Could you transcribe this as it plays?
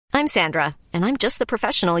I'm Sandra, and I'm just the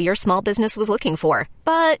professional your small business was looking for.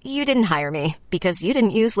 But you didn't hire me because you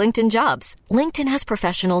didn't use LinkedIn Jobs. LinkedIn has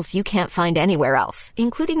professionals you can't find anywhere else,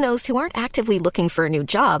 including those who aren't actively looking for a new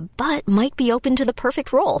job, but might be open to the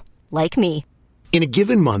perfect role, like me. In a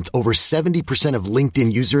given month, over 70% of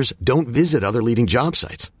LinkedIn users don't visit other leading job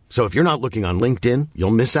sites. So if you're not looking on LinkedIn,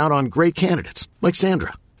 you'll miss out on great candidates like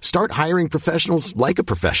Sandra. Start hiring professionals like a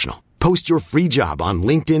professional. Post your free job on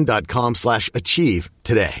linkedin.com/achieve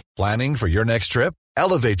today. Planning for your next trip?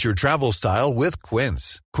 Elevate your travel style with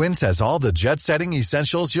Quince. Quince has all the jet-setting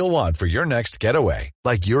essentials you'll want for your next getaway,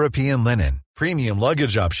 like European linen, premium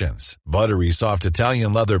luggage options, buttery soft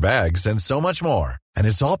Italian leather bags, and so much more. And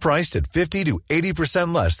it's all priced at 50 to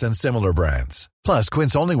 80% less than similar brands. Plus,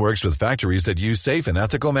 Quince only works with factories that use safe and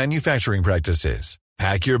ethical manufacturing practices.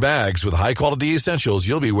 Pack your bags with high-quality essentials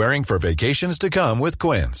you'll be wearing for vacations to come with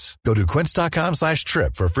Quince. Go to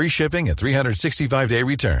quince.com/trip for free shipping and 365-day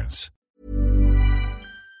returns.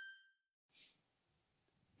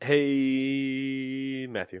 Hey,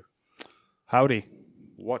 Matthew. Howdy.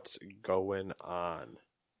 What's going on?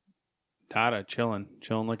 Dada, chilling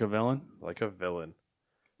like a villain. Like a villain.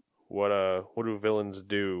 What do villains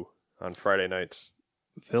do on Friday nights?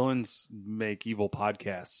 Villains make evil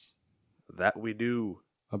podcasts That we do.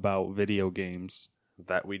 about video games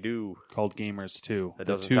That we do. called Gamers 2. That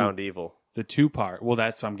doesn't sound evil. The 2 part. Well,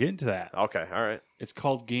 I'm getting to that. Okay, all right. It's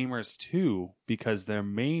called Gamers 2 because their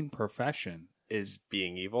main profession is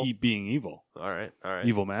Being evil? being evil. All right, all right.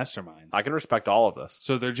 Evil masterminds. I can respect all of this.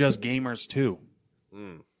 So they're just Gamers 2.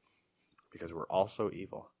 Because we're also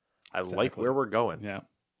evil. I like Exactly. where we're going. Yeah.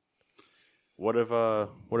 What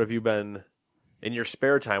have you been in your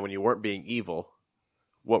spare time when you weren't being evil?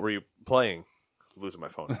 What were you playing? Losing my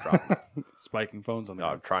phone. Dropping. Spiking phones on the No,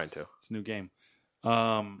 I'm trying to. It's a new game.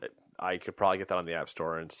 I could probably get that on the App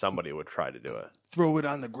Store, and somebody would try to do it. Throw it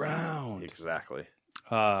on the ground. Exactly.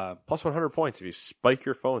 What Plus 100 points if you spike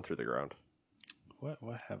your phone through the ground.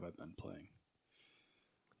 have I been playing?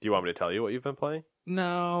 Do you want me to tell you what you've been playing?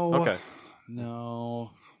 No. Okay.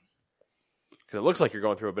 No. Because it looks like you're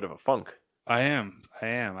going through a bit of a funk. I am.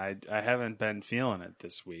 I haven't been feeling it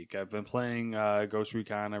this week. I've been playing Ghost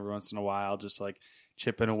Recon every once in a while, just like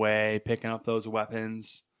chipping away, picking up those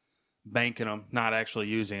weapons, banking them, not actually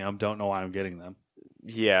using them. Don't know why I'm getting them.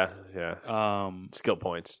 Yeah. Skill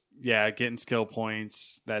points. Yeah, getting skill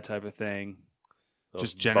points, that type of thing. Those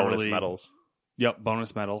Just generally bonus medals. Yep,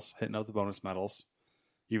 bonus medals, hitting up the bonus medals.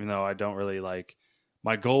 Even though I don't really like.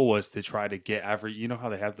 My goal was to try to get every. You know how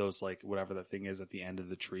they have those, like, whatever the thing is at the end of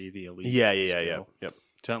the tree, the elite. Yeah. skill, Yep.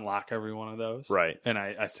 To unlock every one of those. Right. And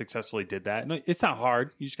I successfully did that. No, it's not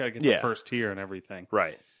hard. You just got to get the first tier and everything.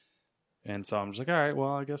 Right. And so I'm just like, all right,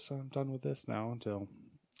 well, I guess I'm done with this now until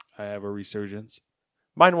I have a resurgence.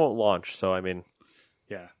 Mine won't launch, so I mean.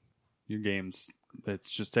 Yeah. Your game's,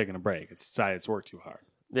 it's just taking a break. It's decided it's worked too hard.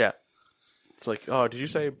 Yeah. It's like, oh, did you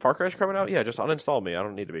say Far Cry's coming out? Yeah, just uninstall me. I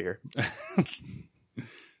don't need to be here.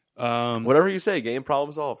 Whatever you say, game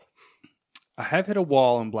problem solved. I have hit a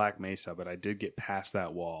wall in Black Mesa, but I did get past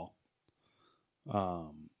that wall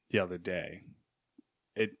the other day.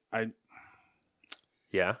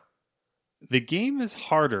 Yeah. The game is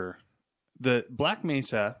harder. The Black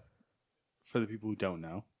Mesa, for the people who don't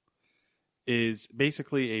know, is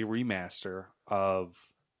basically a remaster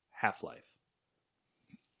of Half-Life.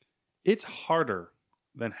 It's harder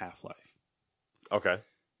than Half-Life. Okay.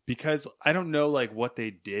 Because I don't know like what they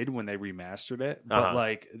did when they remastered it, but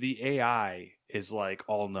like the AI is like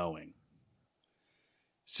all knowing.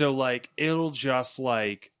 So like it'll just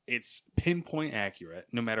like it's pinpoint accurate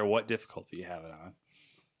no matter what difficulty you have it on.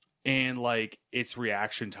 And like its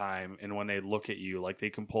reaction time and when they look at you, like they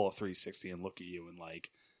can pull a 360 and look at you in like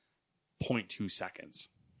 0.2 seconds.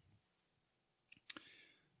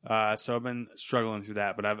 So I've been struggling through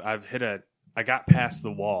that, but I got past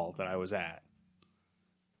the wall that I was at.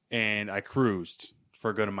 And I cruised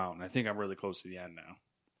for a good amount. And I think I'm really close to the end now.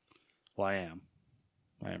 Well, I am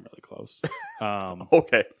really close.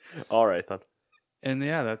 Okay. All right, then. And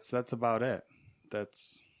yeah, that's about it.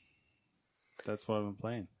 That's what I've been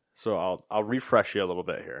playing. So I'll refresh you a little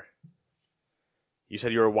bit here. You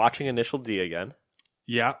said you were watching Initial D again.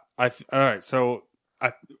 Yeah. All right. So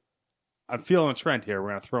I'm feeling a trend here. We're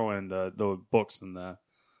going to throw in the books and the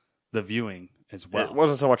viewing as well. It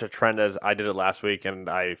wasn't so much a trend as I did it last week, and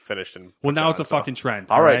I finished in. Well, now it's a fucking trend.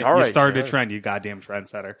 All right. You started a trend, you goddamn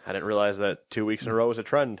trendsetter. I didn't realize that 2 weeks in a row was a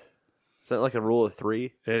trend. Is that like a rule of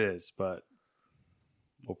 3? It is, but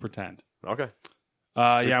we'll pretend. Okay.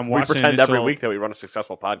 Yeah, I'm watching. We pretend every week that we run a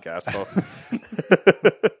successful podcast. So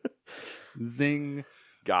Zing.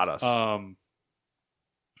 Got us.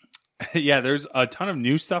 Yeah, there's a ton of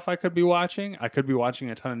new stuff I could be watching. I could be watching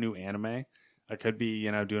a ton of new anime. I could be,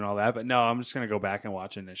 doing all that. But no, I'm just going to go back and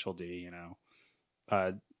watch Initial D,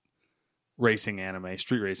 racing anime,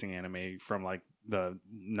 street racing anime from like the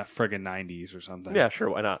friggin' 90s or something. Yeah, sure.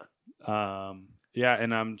 Why not? Yeah,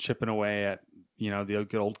 and I'm chipping away at, the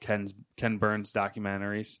good old Ken Burns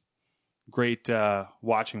documentaries. Great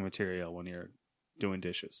watching material when you're doing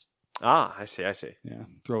dishes. Ah, I see. Yeah,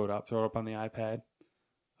 throw it up on the iPad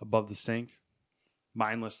above the sink,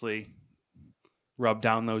 mindlessly rub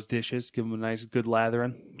down those dishes, give them a nice good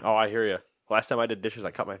lathering. Oh, I hear you. Last time I did dishes, I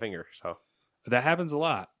cut my finger. So that happens a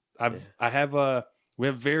lot. We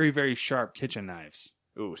have very, very sharp kitchen knives.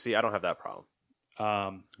 Ooh, see, I don't have that problem.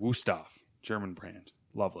 Wusthof, German brand,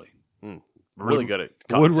 lovely. Really good at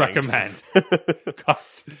cutting would things. recommend.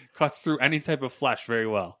 cuts through any type of flesh very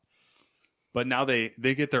well. But now they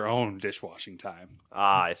get their own dishwashing time.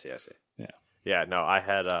 Ah, I see. Yeah. Yeah, no, I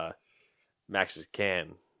had Max's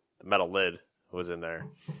can. The metal lid was in there.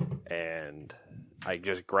 And I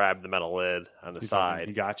just grabbed the metal lid on the side.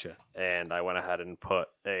 You gotcha. And I went ahead and put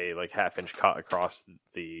a half-inch cut across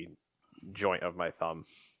the joint of my thumb.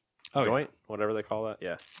 Oh, joint? Yeah. Whatever they call that.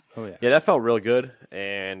 Yeah. Oh, yeah. Yeah, that felt real good.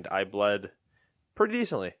 And I bled pretty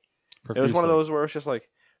decently. Profusely. It was one of those where it's just like,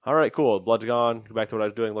 all right, cool. Blood's gone. Go back to what I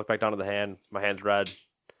was doing. Look back down to the hand. My hand's red.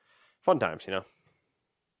 Fun times,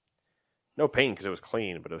 No pain because it was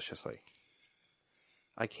clean, but it was just like,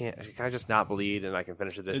 can I just not bleed and I can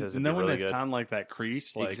finish the dishes and be really good? It's on like that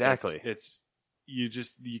crease. Like exactly. You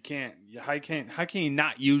can't. How can you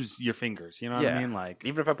not use your fingers? You know what I mean? Like,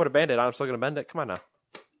 even if I put a Band-Aid on, I'm still going to bend it. Come on now.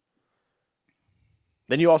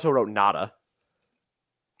 Then you also wrote nada.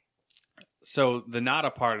 So the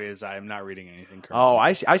nada part is I am not reading anything currently. Oh,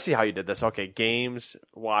 I see how you did this. Okay, games,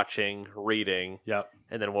 watching, reading. Yep.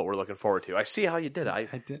 And then what we're looking forward to. I see how you did it.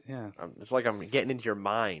 I did, yeah. It's like I'm getting into your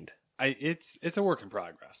mind. It's a work in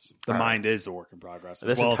progress. The mind is a work in progress.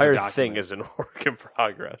 This entire thing is a work in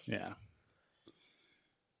progress. Yeah.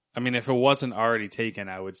 I mean, if it wasn't already taken,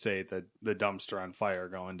 I would say that the dumpster on fire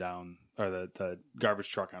going down, or the garbage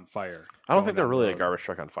truck on fire. I don't think they're really a garbage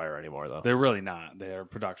truck on fire anymore, though. They're really not. Their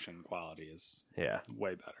production quality is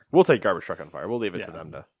way better. We'll take garbage truck on fire. We'll leave it to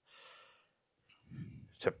them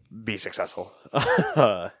to be successful.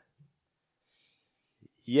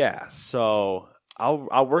 Yeah, so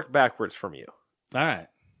I'll work backwards from you. All right.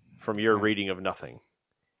 From your reading of nothing.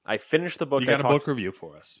 I finished the book. You got a book review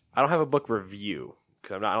for us. I don't have a book review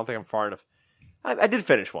because I don't think I'm far enough. I did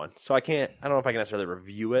finish one, so I don't know if I can necessarily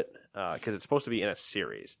review it because it's supposed to be in a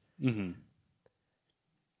series. Mm-hmm.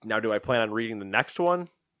 Now, do I plan on reading the next one?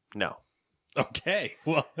 No. Okay.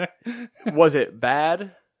 Well, was it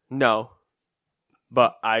bad? No.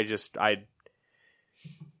 But I'm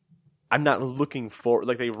not looking for,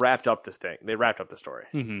 like, they wrapped up this thing. They wrapped up the story.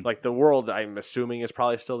 Mm-hmm. Like, the world, I'm assuming, is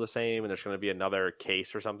probably still the same, and there's going to be another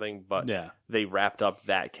case or something, but they wrapped up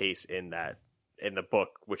that case in the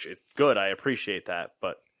book, which is good. I appreciate that,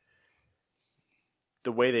 but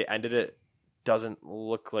the way they ended it doesn't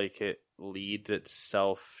look like it leads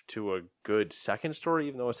itself to a good second story,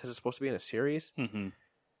 even though it says it's supposed to be in a series. Mm-hmm.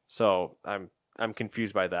 So I'm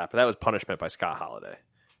confused by that, but that was Punishment by Scott Holiday.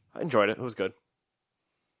 I enjoyed it. It was good.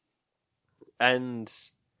 And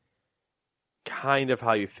kind of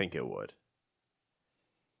how you think it would.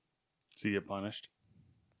 Does he get punished?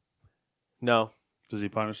 No. Does he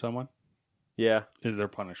punish someone? Yeah. Is there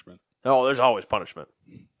punishment? Oh, there's always punishment.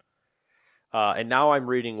 And now I'm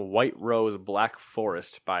reading White Rose Black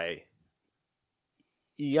Forest by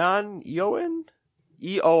Eoin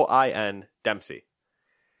Eoin Dempsey.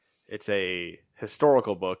 It's a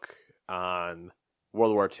historical book on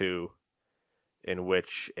World War II in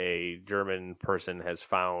which a German person has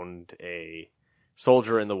found a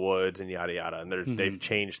soldier in the woods and yada yada, and they've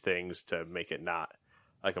changed things to make it not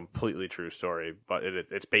a completely true story, but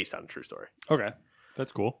it's based on a true story. Okay,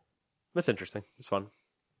 that's cool. That's interesting. It's fun.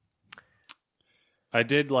 I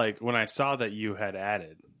did like when I saw that you had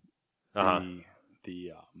added the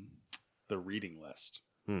reading list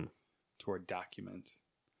to our document.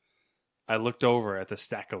 I looked over at the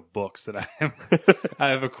stack of books that I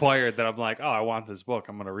have acquired that I'm like, oh, I want this book.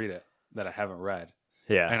 I'm going to read it that I haven't read.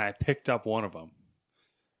 Yeah. And I picked up one of them.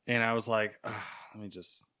 And I was like,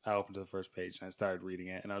 I opened to the first page and I started reading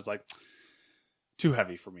it. And I was like, too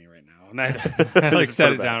heavy for me right now. And I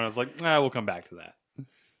set it down. And I was like, we'll come back to that.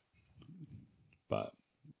 But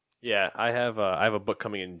yeah, I have a book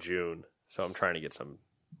coming in June. So I'm trying to get some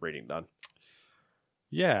reading done.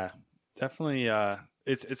 Yeah, definitely.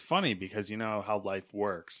 It's funny because you know how life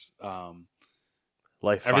works.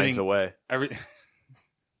 Life finds a way.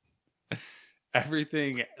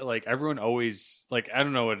 everything, like everyone always, like, I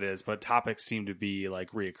don't know what it is, but topics seem to be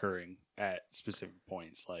like reoccurring at specific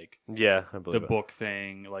points. Like, yeah, I believe the book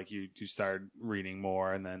thing, like you started reading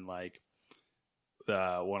more, and then like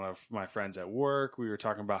one of my friends at work, we were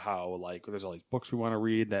talking about how like there's all these books we want to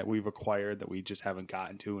read that we've acquired that we just haven't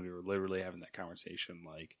gotten to, and we were literally having that conversation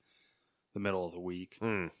like the middle of the week.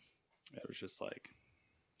 It was just like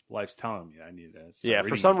life's telling me I need to. Yeah,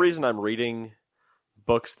 for some reason I'm reading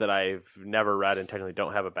books that I've never read and technically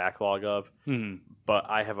don't have a backlog of, but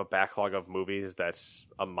I have a backlog of movies that's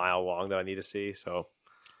a mile long that I need to see. So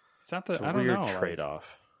it's not the it's a weird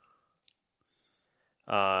trade-off.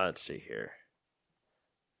 Let's see here.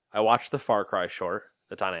 I watched the Far Cry short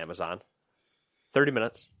that's on Amazon. 30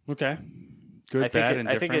 minutes. Okay. Good, bad, and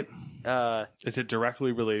different. I think is it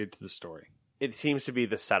directly related to the story? It seems to be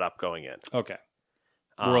the setup going in. Okay.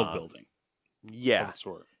 World building. Yeah. Of the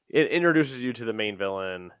story. It introduces you to the main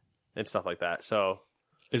villain and stuff like that. So,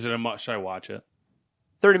 is it a much? Should I watch it?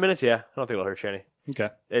 30 minutes, yeah. I don't think it'll hurt you any. Okay.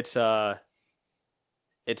 It's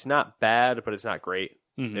not bad, but it's not great.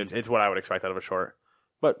 It's what I would expect out of a short.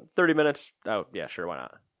 But 30 minutes, oh yeah, sure, why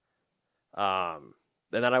not?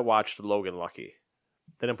 And then I watched Logan Lucky.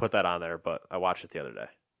 They didn't put that on there, but I watched it the other day.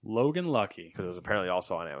 Logan Lucky, because it was apparently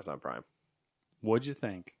also on Amazon Prime. What'd you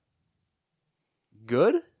think?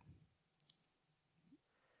 Good.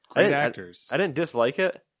 Great actors. I didn't dislike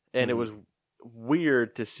it, and it was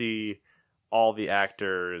weird to see all the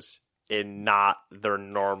actors in not their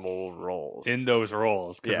normal roles. In those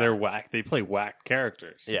roles, because they're whack. They play whack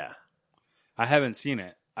characters. Yeah. I haven't seen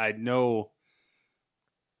it. I don't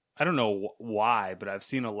know why, but I've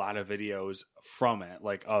seen a lot of videos from it,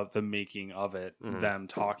 like of the making of it, them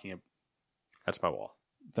talking. That's my wall.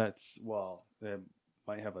 It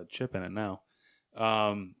might have a chip in it now.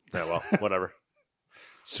 Yeah, well, whatever.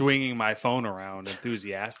 Swinging my phone around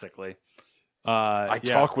enthusiastically. I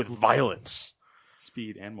talk with violence.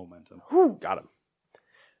 Speed and momentum. Whew, got him.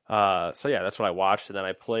 So yeah, that's what I watched. And then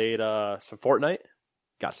I played some Fortnite.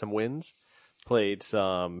 Got some wins. Played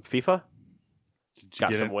some FIFA.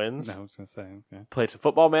 Got some wins. No, I was going to say, okay. Played some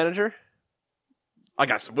Football Manager. I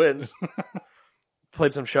got some wins.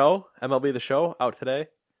 Played some MLB The Show, out today.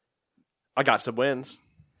 I got some wins.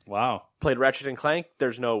 Wow. Played Ratchet and Clank.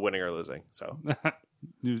 There's no winning or losing. So,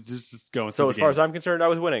 just going. So as far as I'm concerned, I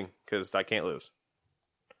was winning because I can't lose.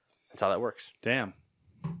 That's how that works. Damn.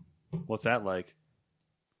 What's that like?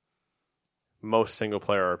 Most single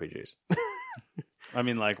player RPGs. I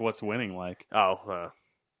mean, like, what's winning like?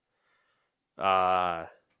 A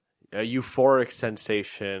euphoric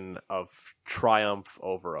sensation of triumph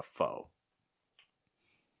over a foe.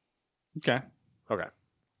 Okay.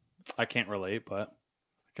 I can't relate, but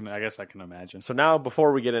I guess I can imagine. So now,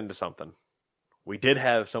 before we get into something, we did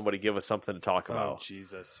have somebody give us something to talk about. Oh,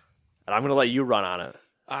 Jesus. And I'm going to let you run on it.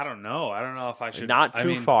 I don't know if I should. Not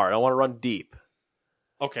too far. I don't want to run deep.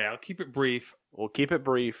 Okay, I'll keep it brief. We'll keep it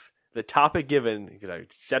brief. The topic given, because I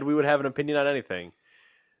said we would have an opinion on anything,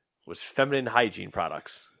 was feminine hygiene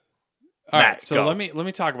products. All right, so let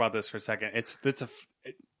me talk about this for a second.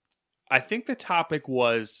 I think the topic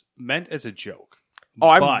was meant as a joke. Oh,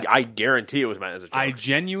 I guarantee it was meant as a joke. I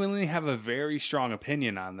genuinely have a very strong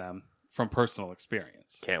opinion on them from personal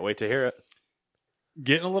experience. Can't wait to hear it.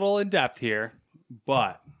 Getting a little in depth here,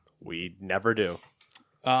 but we never do.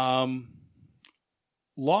 Long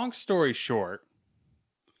story short,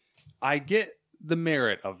 I get the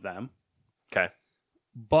merit of them. Okay.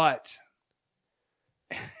 But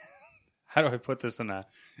how do I put this in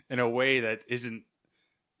a way that isn't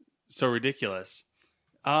so ridiculous?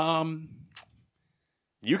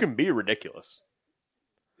 You can be ridiculous.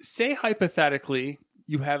 Say hypothetically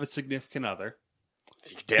you have a significant other.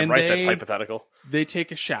 You're damn right that's hypothetical. They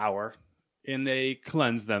take a shower and they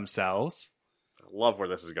cleanse themselves. I love where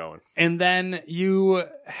this is going. And then you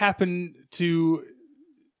happen to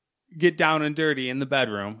get down and dirty in the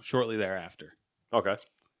bedroom shortly thereafter. Okay.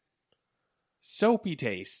 Soapy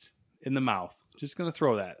taste in the mouth. Just going to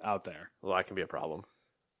throw that out there. Well, that can be a problem.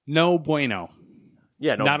 No bueno.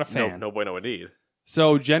 Yeah, not a fan. No bueno indeed.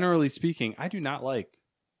 So, generally speaking, I do not like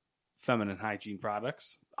feminine hygiene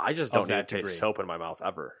products. I just don't need to taste soap in my mouth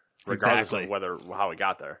ever, regardless of how it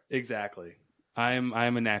got there. Exactly. I am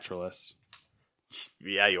a naturalist.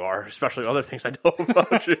 Yeah, you are, especially other things I know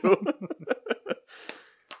about you.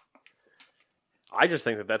 I just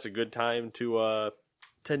think that that's a good time to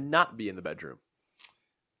not be in the bedroom.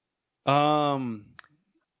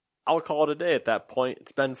 I'll call it a day at that point.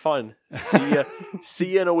 It's been fun.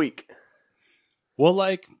 See you in a week. Well,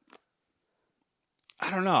 like,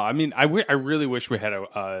 I don't know. I mean, I really wish we had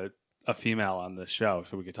a a female on this show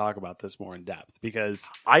so we could talk about this more in depth, because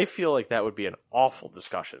I feel like that would be an awful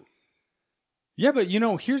discussion. Yeah, but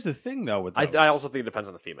here's the thing though with those. I also think it depends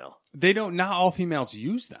on the female. Not all females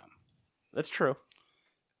use them. That's true.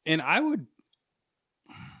 And I would.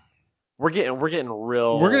 We're getting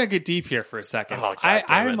real. We're gonna get deep here for a second. Oh, I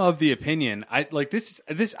am of the opinion. I like this.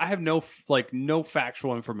 I have no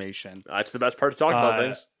factual information. That's the best part to talk about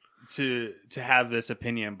things. To have this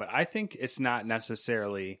opinion, but I think it's not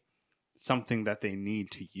necessarily something that they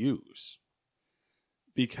need to use,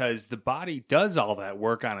 because the body does all that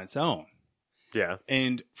work on its own. Yeah.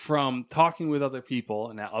 And from talking with other people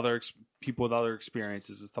and people with other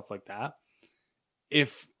experiences and stuff like that,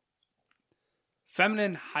 if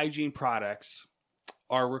feminine hygiene products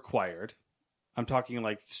are required, I'm talking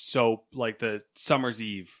like soap, like the Summer's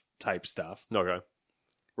Eve type stuff. Okay.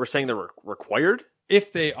 We're saying they're required?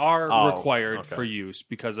 If they are required for use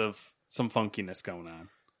because of some funkiness going on.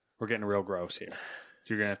 We're getting real gross here.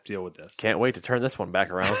 You're going to have to deal with this. Can't wait to turn this one back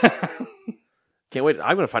around. Can't wait.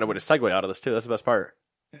 I'm going to find a way to segue out of this too. That's the best part.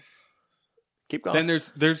 Keep going. Then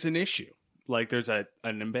there's an issue. Like there's an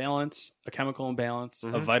imbalance, a chemical imbalance,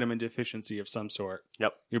 a vitamin deficiency of some sort.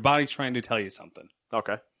 Yep. Your body's trying to tell you something.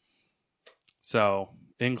 Okay. So,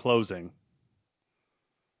 in closing,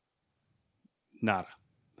 nada.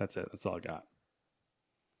 That's it. That's all I got.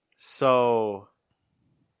 So,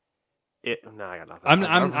 I got nothing.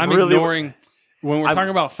 I'm really ignoring when we're talking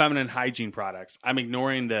about feminine hygiene products. I'm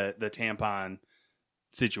ignoring the tampon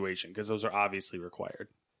situation because those are obviously required.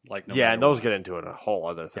 And those get into a whole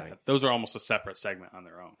other thing. Yeah, those are almost a separate segment on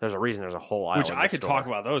their own. There's a reason there's a whole aisle. Which I could talk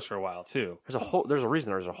about those for a while too. There's a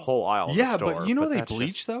reason there's a whole aisle. Yeah, in the store, but they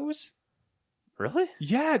bleach those. Really?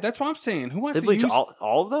 Yeah, that's what I'm saying. Who wants to bleach all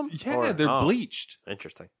of them? Yeah, they're bleached.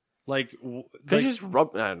 Interesting. They just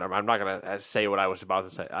rub. I'm not gonna say what I was about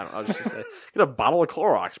to say. I was just gonna say, get a bottle of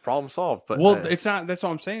Clorox, problem solved. But it's not. That's what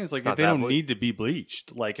I'm saying. Is they don't need to be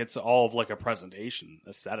bleached. It's all of a presentation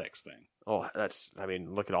aesthetics thing. Oh,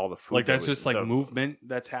 look at all the food. That's just movement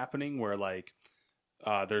that's happening where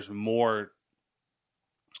there's more.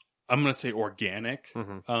 I'm gonna say organic,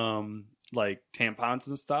 tampons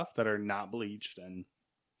and stuff that are not bleached and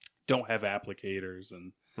don't have applicators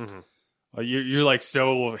and. You're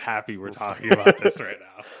so happy we're talking about this right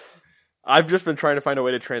now. I've just been trying to find a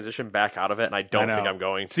way to transition back out of it, and I don't think I'm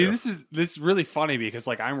going to. See, this is really funny because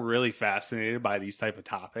I'm really fascinated by these type of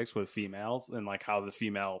topics with females and how the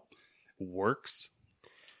female works.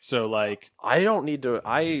 So I don't need to.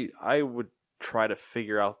 I would try to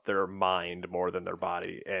figure out their mind more than their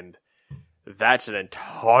body, and that's an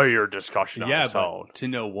entire discussion on its own. To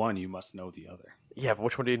know one, you must know the other. Yeah, but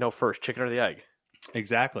which one do you know first, chicken or the egg?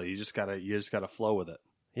 Exactly. You just gotta flow with it.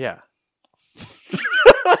 Yeah.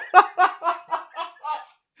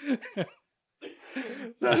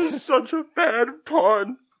 That is such a bad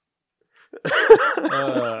pun.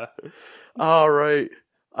 All right.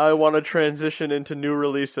 I want to transition into new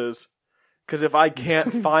releases. Because if I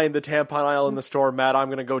can't find the tampon aisle in the store, Matt, I'm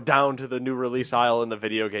going to go down to the new release aisle in the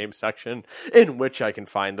video game section, in which I can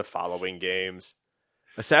find the following games.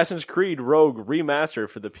 Assassin's Creed Rogue Remastered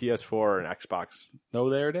for the PS4 and Xbox. Oh,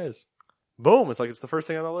 there it is. Boom. It's the first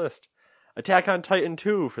thing on the list. Attack on Titan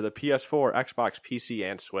 2 for the PS4, Xbox, PC,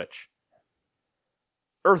 and Switch.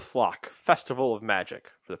 Earthlock Festival of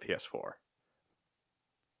Magic for the PS4.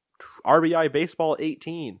 RBI Baseball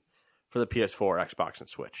 18 for the PS4, Xbox, and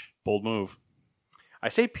Switch. Bold move. I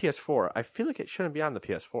say PS4. I feel like it shouldn't be on the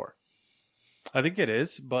PS4. I think it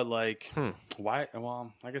is, but why?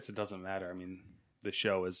 Well, I guess it doesn't matter. I mean... The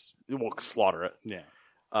show is... We'll slaughter it.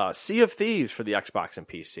 Yeah. Sea of Thieves for the Xbox and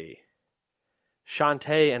PC.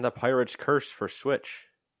 Shantae and the Pirate's Curse for Switch.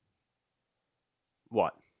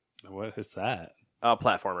 What? What is that?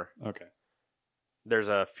 Platformer. Okay. There's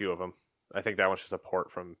a few of them. I think that one's just a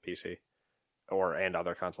port from PC and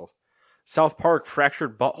other consoles. South Park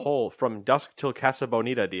Fractured Butthole from Dusk Till Casa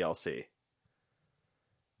Bonita DLC.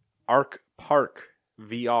 Ark Park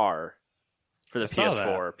VR for the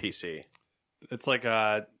PS4 PC. It's like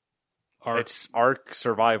it's Ark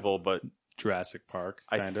Survival, but Jurassic Park,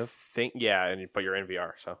 kind of. Think, yeah, but you're in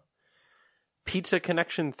VR, so. Pizza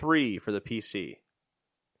Connection 3 for the PC.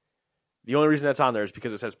 The only reason that's on there is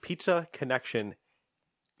because it says Pizza Connection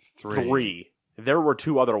 3. There were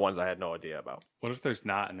two other ones I had no idea about. What if there's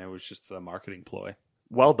not, and it was just a marketing ploy?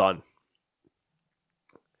 Well done.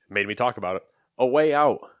 Made me talk about it. A Way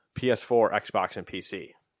Out, PS4, Xbox, and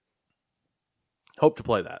PC. Hope to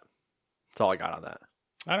play that. That's all I got on that.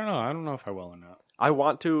 I don't know. I don't know if I will or not. I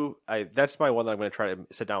want to. That's my one that I'm going to try to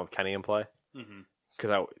sit down with Kenny and play.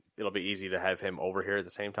 Because it'll be easy to have him over here at the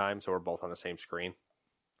same time, so we're both on the same screen.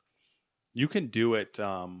 You can do it.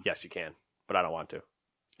 Yes, you can, but I don't want to.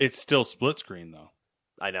 It's still split screen, though.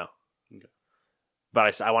 I know. Okay.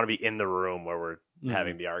 But I want to be in the room where we're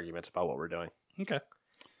having the arguments about what we're doing. Okay.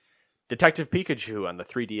 Detective Pikachu on the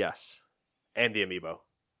 3DS and the Amiibo.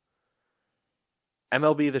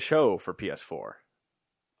 MLB The Show for PS4.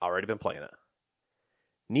 Already been playing it.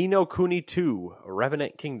 Ni no Kuni 2,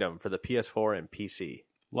 Revenant Kingdom for the PS4 and PC.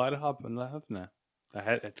 Light it up and let us know.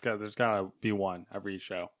 There's got to be one every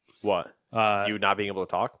show. What? You not being able to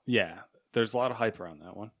talk? Yeah. There's a lot of hype around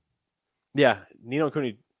that one. Yeah. Ni no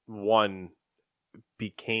Kuni 1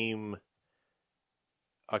 became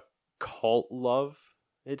a cult love,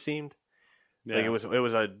 it seemed. Yeah. Like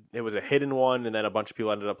it was a hidden one, and then a bunch of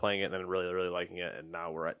people ended up playing it and then really, really liking it, and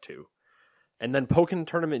now we're at 2. And then Pokken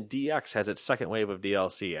Tournament DX has its second wave of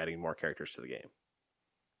DLC, adding more characters to the game.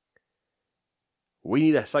 We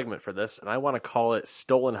need a segment for this, and I want to call it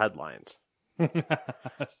Stolen Headlines.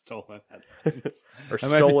 Stolen Headlines. Or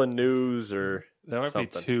Stolen News, or that might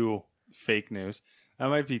something. be too fake news. That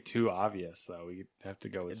might be too obvious, though. We have to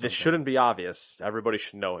go with something. This shouldn't be obvious. Everybody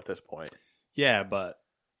should know at this point. Yeah, but...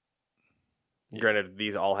 Granted,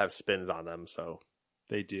 these all have spins on them, so...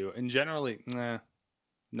 They do. And generally, no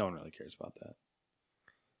one really cares about that.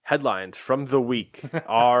 Headlines from the week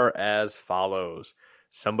are as follows.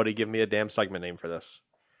 Somebody give me a damn segment name for this.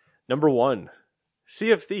 Number 1,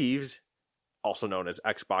 Sea of Thieves, also known as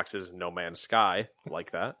Xbox's No Man's Sky,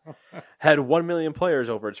 like that, had 1 million players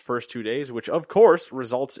over its first 2 days, which of course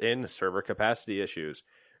results in server capacity issues.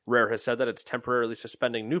 Rare has said that it's temporarily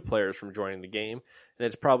suspending new players from joining the game, and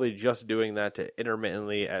it's probably just doing that to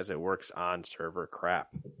intermittently as it works on server crap.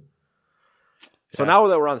 So now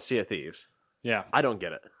that we're on Sea of Thieves, I don't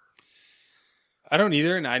get it. I don't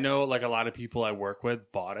either, and I know like a lot of people I work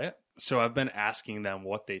with bought it, so I've been asking them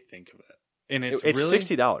what they think of it. And it's really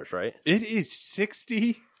 $60, right? It is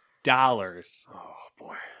 $60. Oh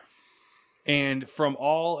boy! And from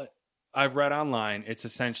all I've read online, it's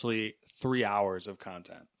essentially 3 hours of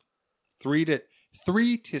content, 3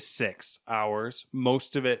 to 6 hours.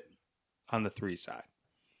 Most of it on the 3 side.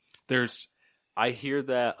 I hear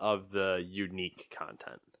that of the unique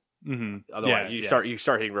content. Mm-hmm. Otherwise, you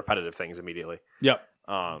start hitting repetitive things immediately. Yep.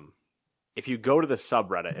 If you go to the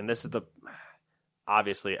subreddit, and this is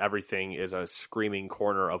obviously everything is a screaming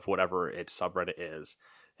corner of whatever its subreddit is,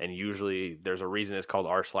 and usually there's a reason it's called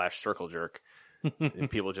r/circle jerk, and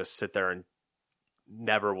people just sit there and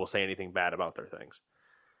never will say anything bad about their things.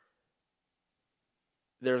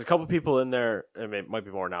 There's a couple people in there, and it might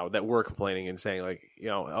be more now, that were complaining and saying like,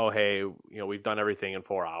 oh hey, we've done everything in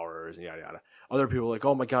 4 hours and yada yada. Other people are like,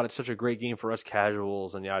 oh my god, it's such a great game for us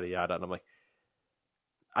casuals and yada yada. And I'm like,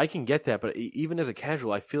 I can get that, but even as a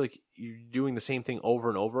casual, I feel like you're doing the same thing over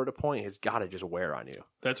and over at a point has got to just wear on you.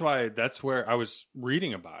 That's where I was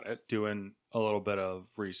reading about it, doing a little bit of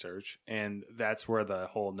research, and that's where the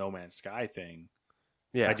whole No Man's Sky thing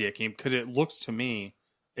idea came, because it looks to me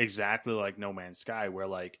exactly like No Man's Sky, where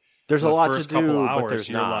like there's a lot to do, hours, but there's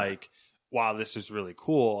you're not. like, wow, this is really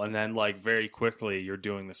cool, and then like very quickly you're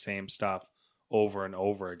doing the same stuff over and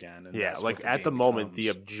over again. And like at the moment, the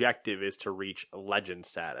objective is to reach legend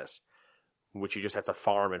status, which you just have to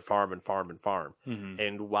farm and farm and farm and farm. Mm-hmm.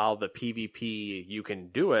 And while the PvP you can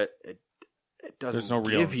do it, it doesn't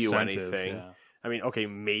give you anything. Yeah. I mean, okay,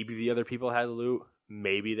 maybe the other people had loot,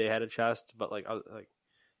 maybe they had a chest, but like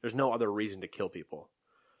there's no other reason to kill people.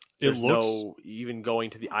 There's no even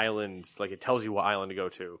going to the islands, like it tells you what island to go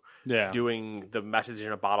to. Yeah. Doing the message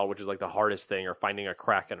in a bottle, which is like the hardest thing, or finding a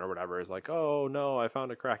kraken or whatever, is like, oh no, I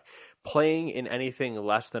found a crack. Playing in anything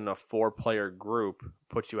less than a 4-player group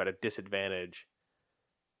puts you at a disadvantage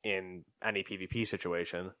in any PvP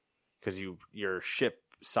situation, because your ship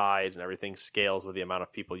size and everything scales with the amount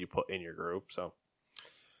of people you put in your group. So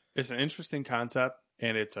it's an interesting concept,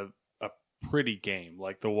 and it's a pretty game.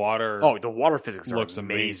 Like the water physics looks are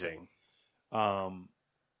amazing. I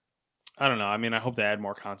don't know. I mean, I hope they add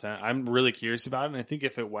more content. I'm really curious about it, and I think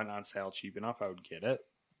if it went on sale cheap enough, I would get it.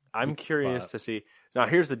 I'm curious to see. Now,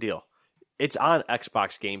 here's the deal. It's on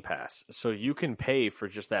Xbox Game Pass, so you can pay for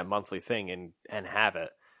just that monthly thing and have it,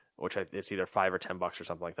 which it's either $5 or $10 or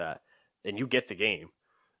something like that, and you get the game.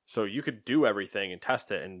 So you could do everything and test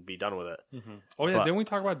it and be done with it. Mm-hmm. Oh yeah, didn't we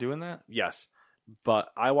talk about doing that? Yes, but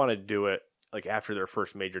I want to do it like after their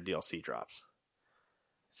first major DLC drops,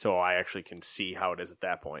 so I actually can see how it is at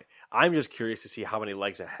that point. I'm just curious to see how many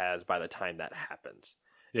legs it has by the time that happens.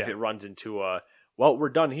 Yeah. If it runs into we're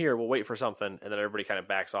done here, we'll wait for something, and then everybody kind of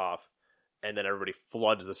backs off, and then everybody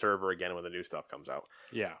floods the server again when the new stuff comes out.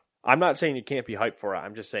 Yeah. I'm not saying you can't be hyped for it.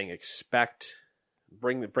 I'm just saying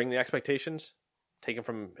bring the expectations, take them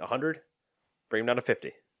from 100, bring them down to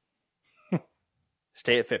 50.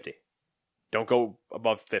 Stay at 50. Don't go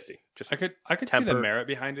above 50. Just I could see the merit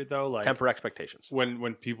behind it though. Like temper expectations.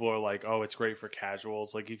 When people are like, "Oh, it's great for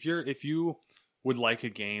casuals." Like if you would like a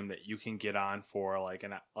game that you can get on for like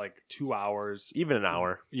 2 hours, even an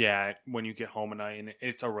hour. Yeah, when you get home at night, and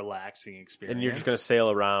it's a relaxing experience. And you're just gonna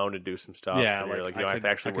sail around and do some stuff. Yeah, you don't have to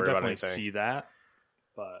actually worry about anything. See that,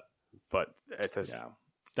 but it does, yeah,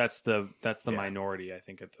 that's the minority. I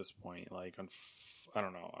think at this point, like I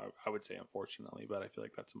don't know. I would say unfortunately, but I feel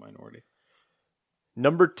like that's a minority.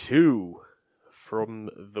 Number 2 from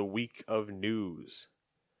the week of news.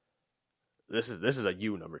 This is a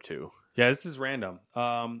U number 2. Yeah, this is random.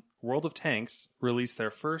 World of Tanks released their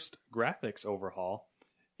first graphics overhaul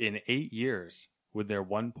in 8 years with their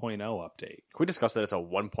 1.0 update. Can we discuss that it's a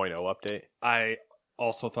 1.0 update? I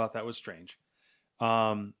also thought that was strange.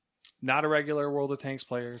 Not a regular World of Tanks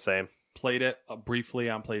player. Same. Played it briefly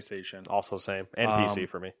on PlayStation. Also same. And PC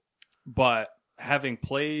for me. But having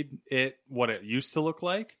played it, what it used to look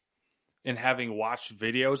like, and having watched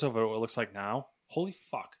videos of what it looks like now, holy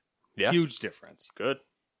fuck. Yeah. Huge difference. Good.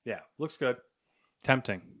 Yeah, looks good.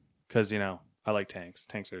 Tempting, because, I like tanks.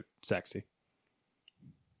 Tanks are sexy.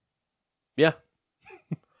 Yeah.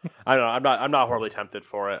 I don't know. I'm not horribly tempted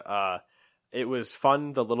for it. It was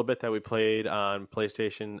fun the little bit that we played on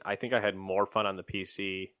PlayStation. I think I had more fun on the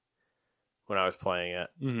PC when I was playing it.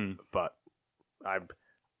 Mm-hmm. But I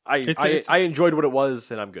enjoyed what it was,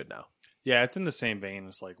 and I'm good now. Yeah, it's in the same vein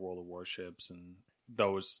as like World of Warships, and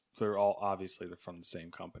those they're from the same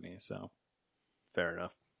company. So fair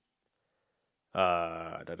enough.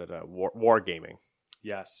 Wargaming.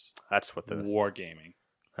 Yes, that's what the Wargaming.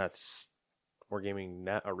 That's Wargaming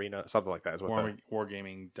Net Arena, something like that. Is what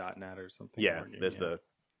Wargaming.net or something. Yeah, there's the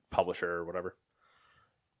publisher or whatever.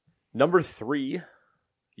 Number 3,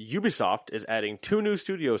 Ubisoft is adding 2 new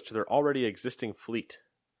studios to their already existing fleet.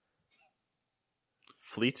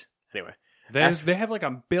 Anyway. They have like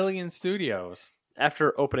 1 billion studios.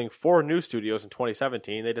 After opening 4 new studios in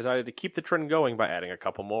 2017, they decided to keep the trend going by adding a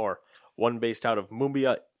couple more. One based out of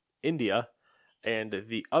Mumbai, India, and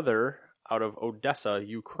the other out of Odessa,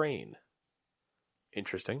 Ukraine.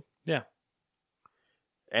 Interesting. Yeah.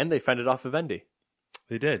 And they fended off Vivendi.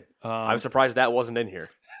 They did. I'm surprised that wasn't in here.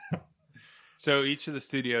 So each of the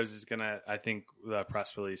studios is going to, I think the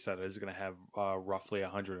press release said, is going to have roughly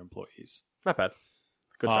 100 employees. Not bad.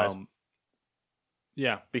 Good size.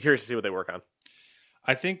 Yeah. Be curious to see what they work on.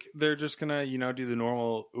 I think they're just going to, do the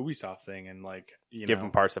normal Ubisoft thing and give them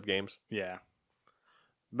parts of games. Yeah.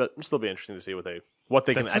 But it'll still be interesting to see what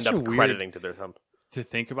they can end up crediting to their thumb. To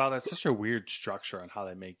think about, that's such a weird structure on how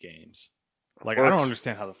they make games. I don't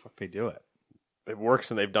understand how the fuck they do it. It works,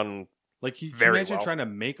 and they've done you can imagine trying to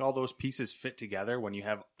make all those pieces fit together when you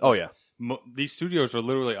have... Oh, yeah. These studios are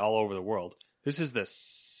literally all over the world. This is the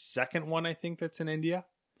second one, I think, that's in India.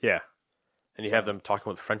 Yeah. And you have them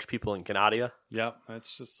talking with French people in Canada. Yep.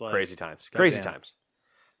 It's just crazy times. Crazy times.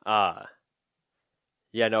 And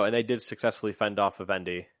they did successfully fend off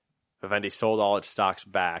Vivendi. Vivendi sold all its stocks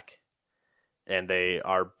back, and they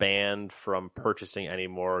are banned from purchasing any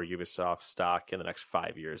more Ubisoft stock in the next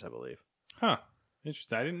 5 years, I believe. Huh.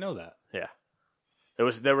 Interesting. I didn't know that. Yeah.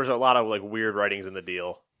 There was a lot of weird writings in the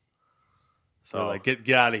deal. So get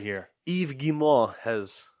out of here. Yves Guillemot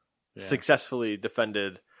has successfully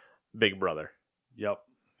defended Big Brother. Yep.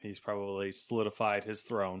 He's probably solidified his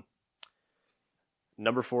throne.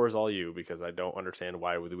 Number 4 is all you, because I don't understand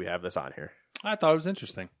why we have this on here. I thought it was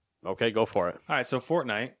interesting. Okay, go for it. All right, so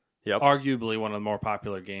Fortnite. Yep. Arguably one of the more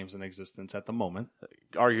popular games in existence at the moment.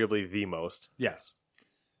 Arguably the most. Yes.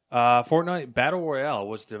 Fortnite Battle Royale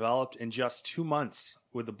was developed in just 2 months,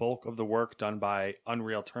 with the bulk of the work done by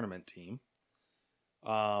Unreal Tournament team.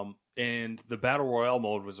 And the Battle Royale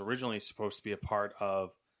mode was originally supposed to be a part of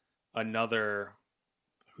another...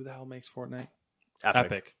 Who the hell makes Fortnite?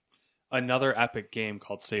 Epic. Another Epic game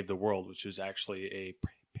called Save the World, which is actually a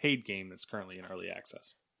paid game that's currently in early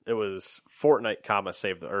access. It was Fortnite,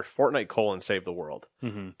 Fortnite : Save the World.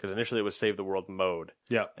 Because initially it was Save the World mode.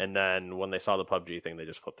 Yeah. And then when they saw the PUBG thing, they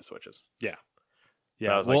just flipped the switches. Yeah.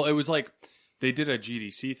 Yeah. Well, it was they did a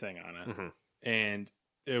GDC thing on it. And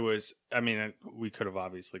it was, we could have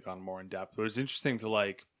obviously gone more in depth, but it was interesting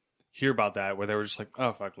to hear about that, where they were just like,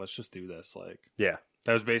 oh, fuck, let's just do this. Yeah.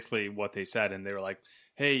 That was basically what they said. And they were like,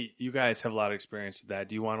 hey, you guys have a lot of experience with that.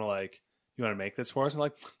 Do you want to you want to make this for us?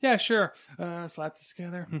 And yeah, sure. Slap this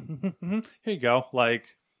together. Here you go.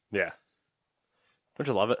 Yeah. Don't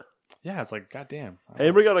you love it? Yeah, it's goddamn. Hey,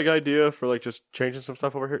 anybody got an idea for just changing some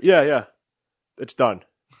stuff over here? Yeah. It's done.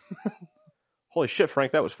 Holy shit,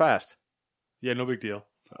 Frank, that was fast. Yeah, no big deal.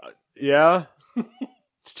 Yeah.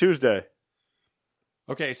 It's Tuesday.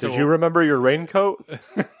 Okay, so did you remember your raincoat?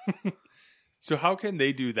 So how can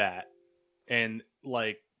they do that? And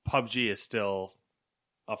like PUBG is still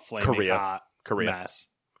a flaming hot mess.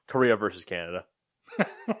 Korea versus Canada.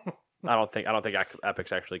 I don't think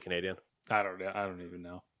Epic's actually Canadian. I don't even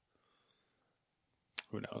know.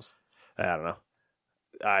 Who knows? I don't know.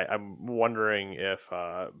 I'm wondering if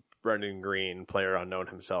Brendan Green, player unknown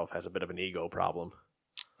himself, has a bit of an ego problem.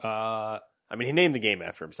 I mean, he named the game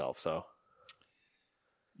after himself, so.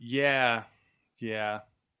 Yeah.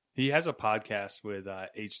 He has a podcast with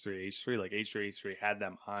H3H3. Like H3H3 had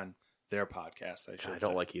them on their podcast. I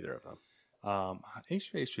don't like either of them.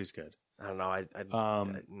 H3H3 is good. I don't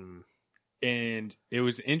know. And it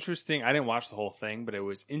was interesting. I didn't watch the whole thing, but it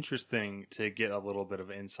was interesting to get a little bit of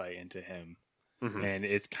insight into him. Mm-hmm. And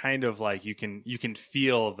it's kind of like you can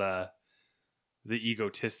feel the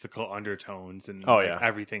egotistical undertones and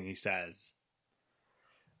everything he says.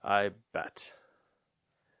 I bet.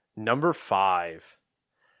 Number 5.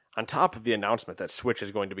 On top of the announcement that Switch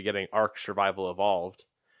is going to be getting Ark Survival Evolved,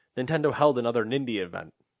 Nintendo held another Nindy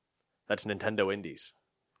event. That's Nintendo Indies.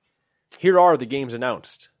 Here are the games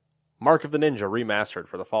announced. Mark of the Ninja Remastered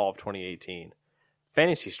for the fall of 2018.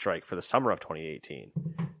 Fantasy Strike for the summer of 2018.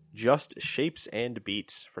 Just Shapes and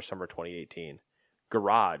Beats for summer 2018.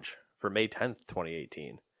 Garage for May 10th,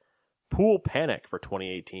 2018. Pool Panic for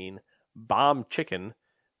 2018. Bomb Chicken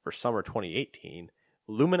for summer 2018.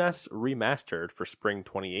 Lumines Remastered for spring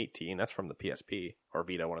 2018. That's from the PSP or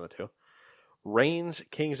Vita, one of the two. Reigns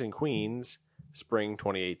Kings and Queens, spring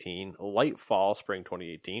 2018. Lightfall, spring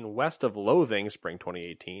 2018. West of Loathing, spring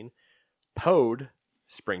 2018. Pode,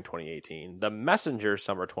 spring 2018. The Messenger,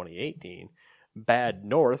 summer 2018. Bad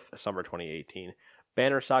North, summer 2018.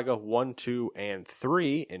 Banner Saga 1, 2, and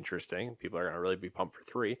 3. Interesting. People are going to really be pumped for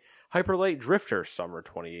 3. Hyper Light Drifter, summer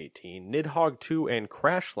 2018. Nidhogg 2 and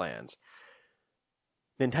Crashlands.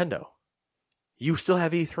 Nintendo, you still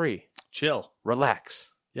have E3. Chill. Relax.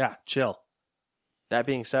 Yeah, chill. That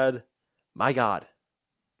being said, my God.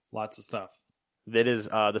 Lots of stuff. That is,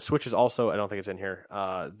 the Switch is also, I don't think it's in here,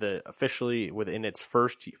 officially within its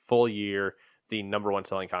first full year, the number 1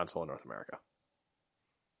 selling console in North America.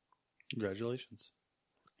 Congratulations.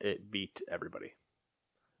 It beat everybody.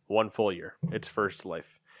 1 full year. Its first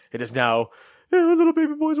life. It is now, little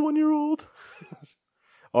baby boy's 1 year old.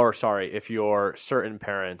 Or, sorry, if you're certain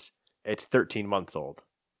parents, it's 13 months old.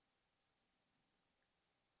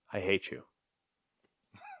 I hate you.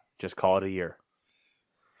 Just call it a year.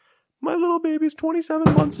 My little baby's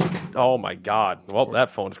 27 months. Oh, my God. Well, that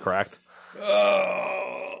phone's cracked.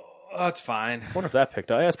 Oh, that's fine. I wonder if that picked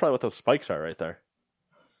up. Yeah, that's probably what those spikes are right there.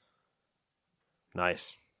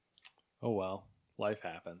 Nice. Oh, well. Life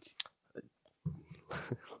happens.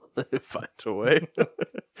 It finds a way.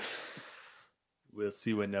 We'll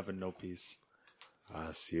see when never know peace.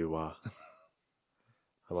 See you. I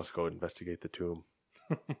must go investigate the tomb.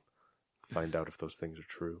 Find out if those things are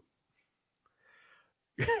true.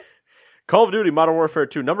 Call of Duty Modern Warfare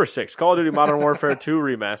 2, number 6. Call of Duty Modern Warfare 2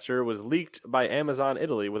 Remaster was leaked by Amazon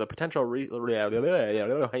Italy with a potential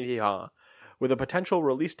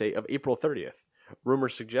release date of April 30th.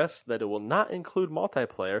 Rumors suggest that it will not include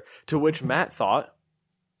multiplayer, to which Matt thought...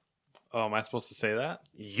 Oh, am I supposed to say that?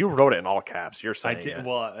 You wrote it in all caps. You're saying I did. it.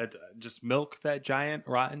 Well, just milk that giant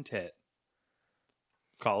rotten tit.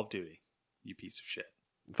 Call of Duty, you piece of shit.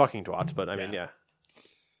 Fucking twats, but I mean, yeah.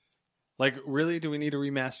 Like, really, do we need a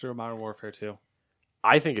remaster of Modern Warfare 2?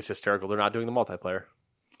 I think it's hysterical. They're not doing the multiplayer.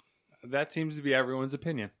 That seems to be everyone's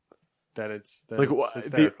opinion. That it's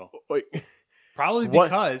hysterical. Probably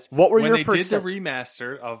because what were when your they did the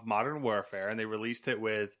remaster of Modern Warfare and they released it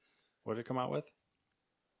with... What did it come out with?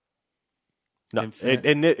 No,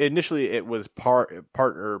 initially it was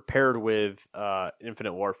paired with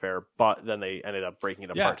Infinite Warfare, but then they ended up breaking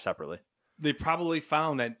it apart separately. They probably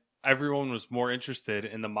found that everyone was more interested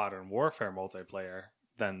in the Modern Warfare multiplayer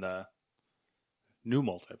than the new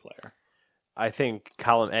multiplayer. I think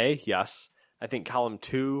column A, yes. I think column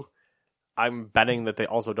 2, I'm betting that they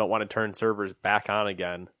also don't want to turn servers back on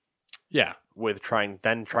again. Yeah, with trying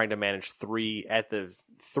to manage 3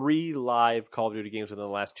 live Call of Duty games within the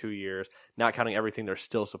last 2 years, not counting everything they're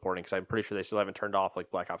still supporting, because I'm pretty sure they still haven't turned off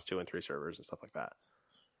like Black Ops 2 and 3 servers and stuff like that.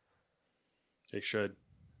 They should.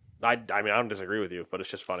 I mean, I don't disagree with you, but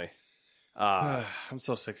it's just funny. I'm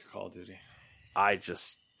so sick of Call of Duty. I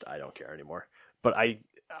don't care anymore. But I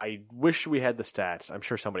wish we had the stats. I'm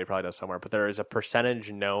sure somebody probably does somewhere, but there is a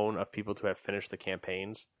percentage known of people who have finished the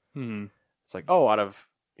campaigns. Mm-hmm. It's like, out of,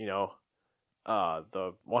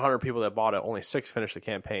 the 100 people that bought it, only 6 finished the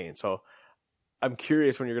campaign. So I'm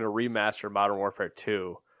curious when you're going to remaster Modern Warfare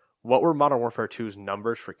 2, What were Modern Warfare 2's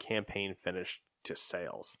numbers for campaign finish to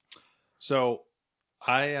sales? So,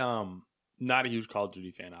 I not a huge Call of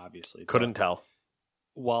Duty fan, obviously. Couldn't tell.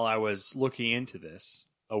 While I was looking into this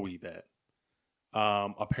a wee bit,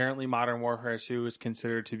 apparently Modern Warfare 2 is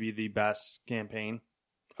considered to be the best campaign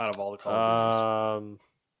out of all the Call of Duties.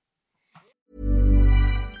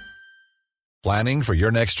 Planning for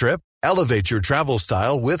your next trip? Elevate your travel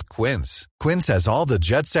style with Quince. Quince has all the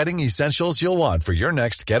jet-setting essentials you'll want for your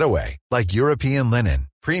next getaway, like European linen,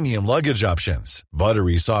 premium luggage options,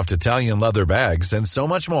 buttery soft Italian leather bags, and so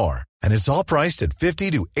much more. And it's all priced at 50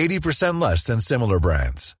 to 80% less than similar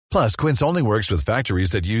brands. Plus, Quince only works with factories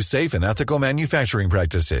that use safe and ethical manufacturing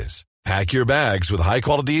practices. Pack your bags with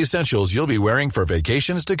high-quality essentials you'll be wearing for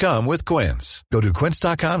vacations to come with Quince. Go to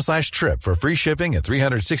quince.com/trip for free shipping and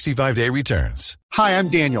 365-day returns. Hi, I'm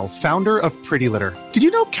Daniel, founder of Pretty Litter. Did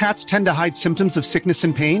you know cats tend to hide symptoms of sickness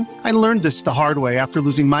and pain? I learned this the hard way after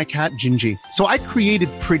losing my cat, Gingy. So I created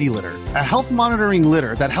Pretty Litter, a health monitoring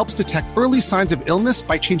litter that helps detect early signs of illness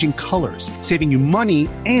by changing colors, saving you money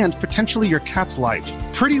and potentially your cat's life.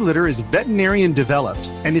 Pretty Litter is veterinarian developed,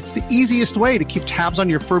 and it's the easiest way to keep tabs on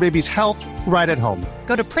your fur baby's health right at home.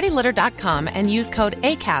 Go to prettylitter.com and use code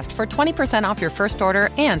ACAST for 20% off your first order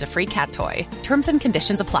and a free cat toy. Terms and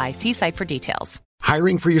conditions apply. See site for details.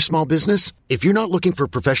 Hiring for your small business? If you're not looking for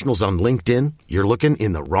professionals on LinkedIn, you're looking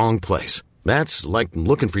in the wrong place. That's like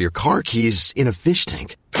looking for your car keys in a fish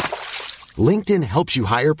tank. LinkedIn helps you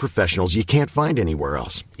hire professionals you can't find anywhere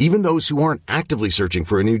else, even those who aren't actively searching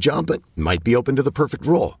for a new job but might be open to the perfect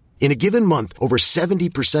role. In a given month, over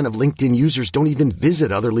 70% of LinkedIn users don't even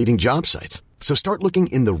visit other leading job sites. So start looking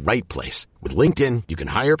in the right place. With LinkedIn, you can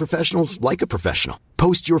hire professionals like a professional.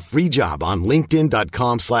 Post your free job on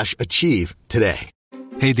linkedin.com/achieve today.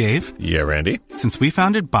 Hey, Dave. Yeah, Randy. Since we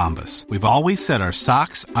founded Bombas, we've always said our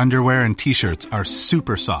socks, underwear, and T-shirts are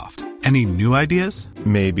super soft. Any new ideas?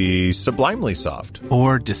 Maybe sublimely soft.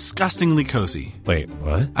 Or disgustingly cozy. Wait,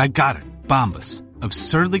 what? I got it. Bombas.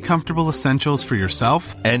 Absurdly comfortable essentials for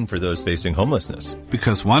yourself and for those facing homelessness.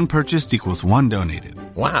 Because one purchased equals one donated.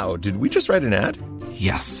 Wow, did we just write an ad?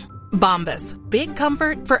 Yes. Bombas. Big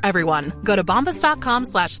comfort for everyone. Go to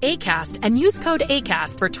bombas.com/ACAST and use code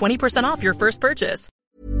ACAST for 20% off your first purchase.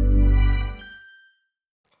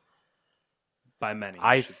 By many,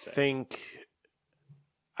 I think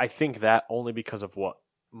that only because of what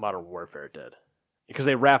Modern Warfare did. Because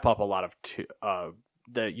they wrap up a lot of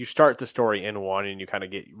that you start the story in 1 and you kind of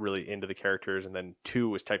get really into the characters, and then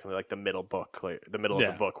 2 is technically like the middle book, like the middle of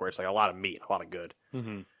the book where it's like a lot of meat, a lot of good.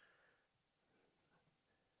 Mm-hmm.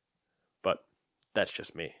 But that's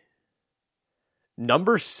just me.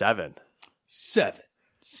 Number 7.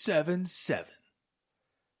 777.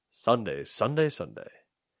 Sunday.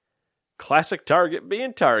 Classic Target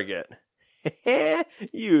being Target.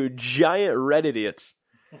 You giant red idiots.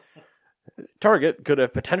 Target could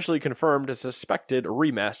have potentially confirmed a suspected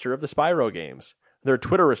remaster of the Spyro games. Their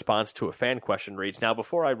Twitter response to a fan question reads, now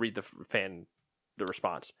before I read the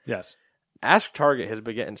response. Yes. Ask Target has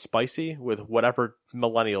been getting spicy with whatever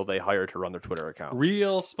millennial they hire to run their Twitter account.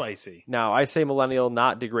 Real spicy. Now, I say millennial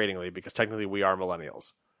not degradingly because technically we are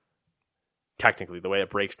millennials. Technically, the way it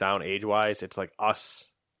breaks down age-wise, it's like us,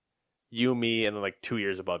 you, me, and then like 2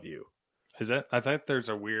 years above you. Is it? I think there's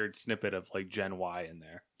a weird snippet of like Gen Y in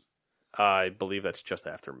there. I believe that's just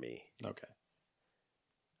after me. Okay.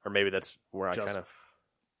 Or maybe that's where I kind of...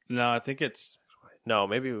 No, I think it's... No,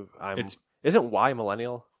 maybe I'm... Isn't Y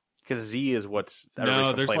millennial? Because Z is what's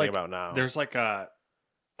everybody's complaining about now. There's like a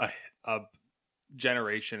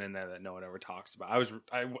generation in there that no one ever talks about.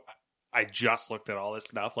 I just looked at all this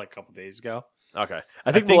stuff like a couple days ago. Okay.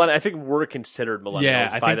 I think we're considered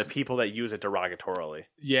millennials by the people that use it derogatorily.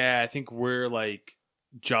 Yeah, I think we're like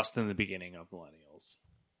just in the beginning of millennials.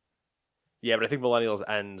 Yeah, but I think millennials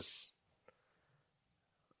ends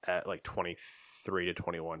at like 23 to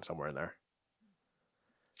 21, somewhere in there.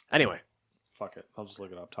 Anyway. Fuck it. I'll just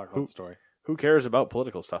look it up. Talk about the story. Who cares about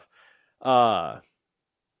political stuff? Whoever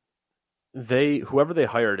they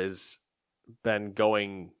hired has been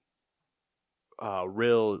going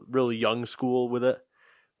real young school with it,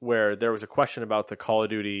 where there was a question about the Call of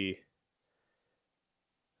Duty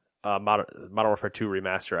Modern Warfare 2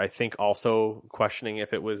 remaster. I think also questioning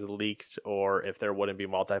if it was leaked or if there wouldn't be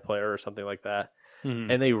multiplayer or something like that.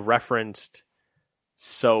 Mm-hmm. And they referenced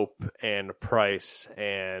Soap and Price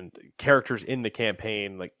and characters in the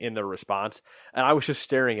campaign, like in the response. And I was just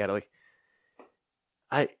staring at it like,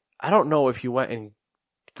 I don't know if you went and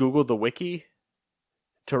Googled the wiki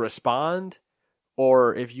to respond,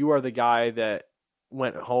 or if you are the guy that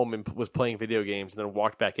went home and was playing video games and then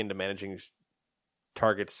walked back into managing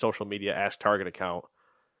Target's social media Ask Target account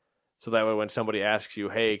So that way when somebody asks you,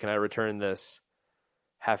 hey, can I return this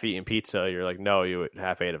half-eaten pizza? You're like, no, you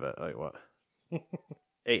half ate of it. Like, what?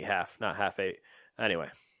 Ate half, not half ate. Anyway,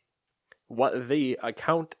 what the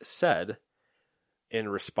account said in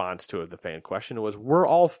response to the fan question was, we're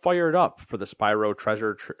all fired up for the Spyro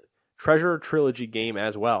Treasure Trilogy game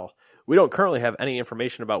as well. We don't currently have any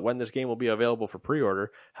information about when this game will be available for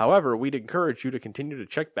pre-order. However, we'd encourage you to continue to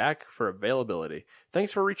check back for availability.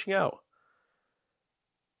 Thanks for reaching out.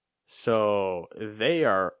 So they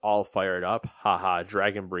are all fired up, haha,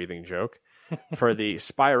 dragon breathing joke, for the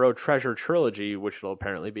Spyro Treasure Trilogy, which will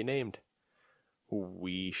apparently be named.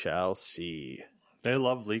 We shall see. They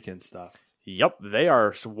love leaking stuff. Yep, they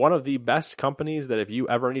are one of the best companies that if you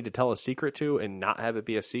ever need to tell a secret to and not have it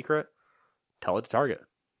be a secret, tell it to Target.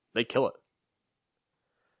 They kill it.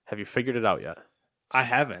 Have you figured it out yet? I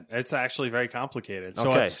haven't. It's actually very complicated.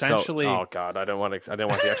 So okay, essentially, oh god, I didn't want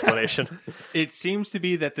the explanation. It seems to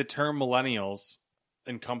be that the term millennials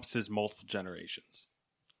encompasses multiple generations.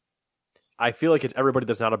 I feel like it's everybody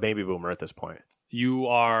that's not a baby boomer at this point. You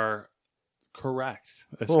are correct.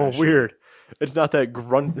 Oh, weird. It's not that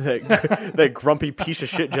that grumpy piece of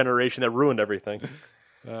shit generation that ruined everything.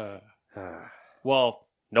 Well,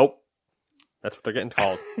 nope. That's what they're getting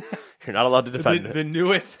called. You're not allowed to defend it.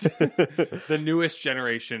 The newest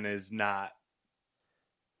generation is not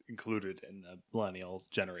included in the millennial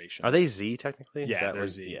generation. Are they Z technically? Yeah, they're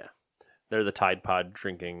Z. Yeah, they're the Tide Pod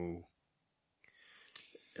drinking.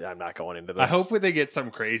 I'm not going into this. I hope they get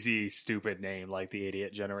some crazy stupid name like the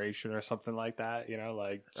idiot generation or something like that. You know,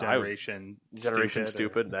 like Generation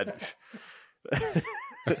Stupid. That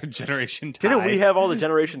Generation Tide. Didn't we have all the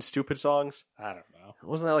Generation Stupid songs? I don't know.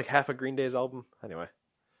 Wasn't that like half a Green Day's album? Anyway.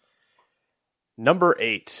 Number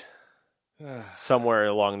 8. Somewhere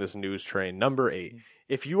along this news train. Number 8.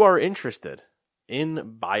 If you are interested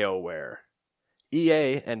in BioWare,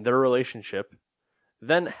 EA, and their relationship,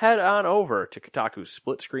 then head on over to Kotaku's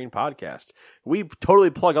Split Screen podcast. We totally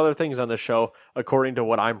plug other things on this show according to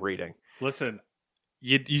what I'm reading. Listen,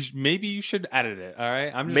 maybe you should edit it, all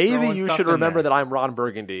right? I'm just maybe you should remember that I'm Ron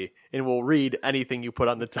Burgundy and will read anything you put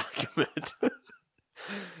on the document.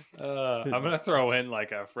 I'm going to throw in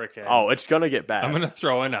like a frickin'... Oh, it's going to get bad. I'm going to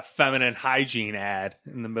throw in a feminine hygiene ad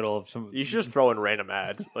in the middle of some... You should just throw in random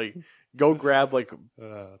ads. Like, go grab like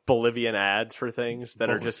Bolivian ads for things that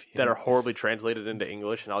are horribly translated into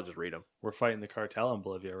English, and I'll just read them. We're fighting the cartel in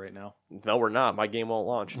Bolivia right now. No, we're not. My game won't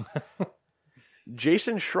launch.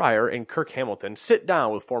 Jason Schreier and Kirk Hamilton sit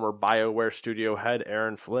down with former BioWare studio head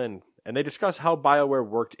Aaron Flynn, and they discuss how BioWare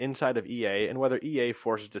worked inside of EA and whether EA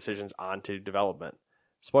forces decisions onto development.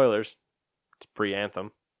 Spoilers, it's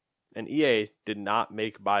pre-Anthem. And EA did not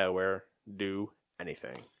make BioWare do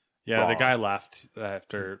anything. Yeah, wrong. The guy left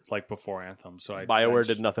after, before Anthem. So BioWare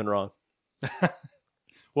did nothing wrong.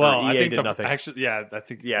 Well, EA did nothing. Actually, yeah, I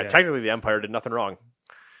think. Yeah, technically the Empire did nothing wrong.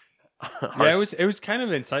 Yeah, it was kind of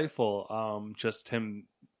insightful. Just him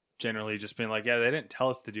generally just being like, yeah, they didn't tell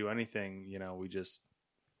us to do anything. You know, we did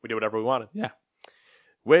whatever we wanted. Yeah.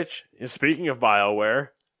 Which is, speaking of BioWare,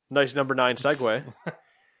 nice number 9 segue.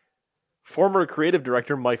 Former creative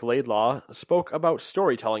director Mike Laidlaw spoke about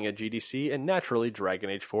storytelling at GDC, and naturally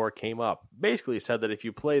Dragon Age 4 came up. Basically said that if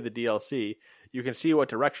you play the DLC, you can see what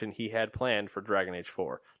direction he had planned for Dragon Age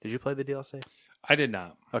 4. Did you play the DLC? I did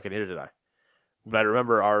not. Okay, neither did I. But I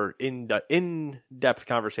remember our in-depth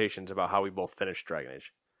conversations about how we both finished Dragon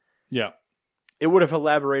Age. Yeah. It would have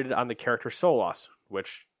elaborated on the character Solas,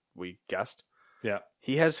 which we guessed. Yeah.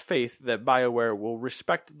 He has faith that BioWare will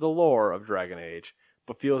respect the lore of Dragon Age,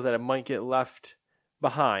 but feels that it might get left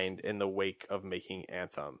behind in the wake of making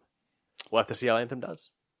Anthem. We'll have to see how Anthem does.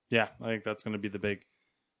 Yeah, I think that's going to be the big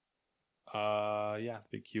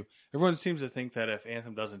big Q. Everyone seems to think that if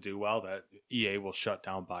Anthem doesn't do well, that EA will shut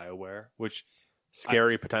down BioWare, which...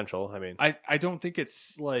 Scary potential. I mean, I don't think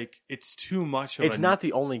it's too much of it's not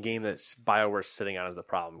the only game that BioWare's sitting on as the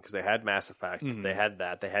problem, because they had Mass Effect, they had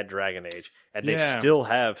they had Dragon Age, and they still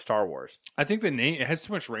have Star Wars. I think the name, it has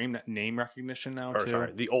too much name recognition now, too.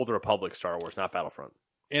 Sorry, the Old Republic Star Wars, not Battlefront.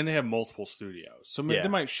 And they have multiple studios. So maybe they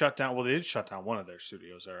might shut down, well, they did shut down one of their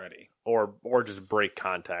studios already. Or just break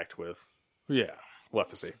contact with. Yeah. We'll have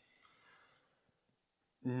to see.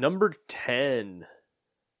 Number 10.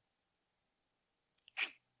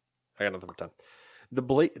 I got nothing for 10.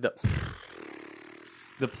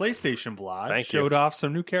 The PlayStation blog showed off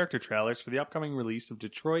some new character trailers for the upcoming release of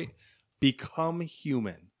Detroit Become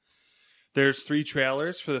Human. There's 3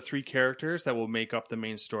 trailers for the 3 characters that will make up the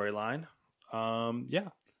main storyline.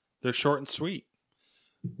 They're short and sweet.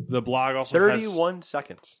 The blog also 31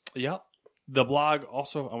 seconds. Yep. The blog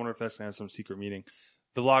also, I wonder if that's going to have some secret meaning.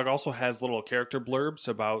 The log also has little character blurbs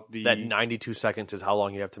about the... That 92 seconds is how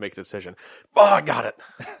long you have to make a decision. Oh, I got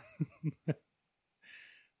it.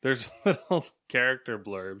 There's little character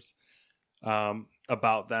blurbs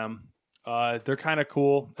about them. They're kind of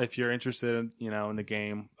cool if you're interested in the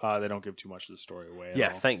game. They don't give too much of the story away.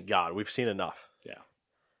 Yeah, thank God. We've seen enough. Yeah.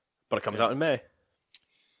 But it comes out in May.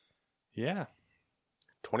 Yeah.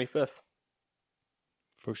 25th.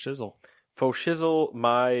 Faux shizzle. Faux shizzle,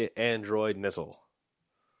 my Android nizzle.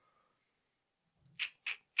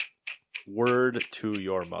 Word to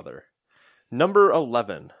your mother. Number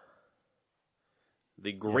 11.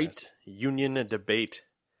 The great union debate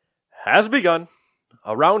has begun.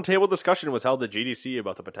 A roundtable discussion was held at GDC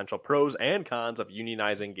about the potential pros and cons of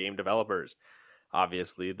unionizing game developers.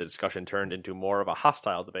 Obviously, the discussion turned into more of a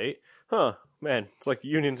hostile debate. Man, it's like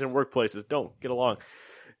unions and workplaces don't get along.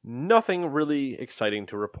 Nothing really exciting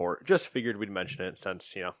to report. Just figured we'd mention it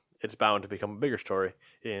since, it's bound to become a bigger story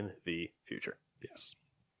in the future. Yes.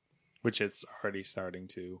 Which it's already starting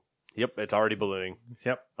to. Yep, it's already ballooning.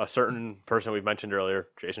 Yep. A certain person we mentioned earlier,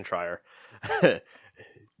 Jason Schreier, I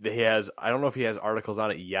don't know if he has articles on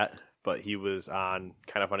it yet, but he was on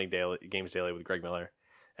Kind of Funny Games Daily with Greg Miller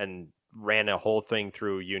and ran a whole thing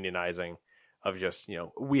through unionizing of just,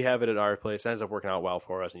 we have it at our place. It ends up working out well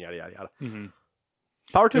for us and yada, yada, yada. Mm-hmm.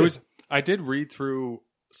 Power to it. I did read through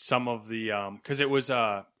some of the, because it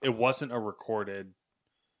wasn't a recorded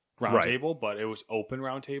roundtable, but it was open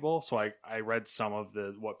roundtable. So I read some of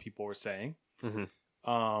what people were saying. Mm-hmm.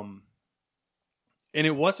 And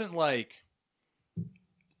it wasn't like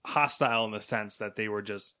hostile in the sense that they were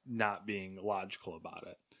just not being logical about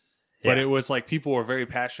it. Yeah. But it was like people were very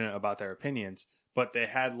passionate about their opinions, but they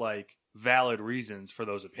had like valid reasons for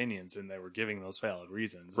those opinions, and they were giving those valid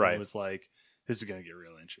reasons. Right. And it was like, this is going to get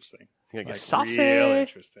real interesting. It's going to get saucy. Real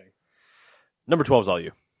interesting. Number 12 is all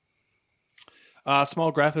you.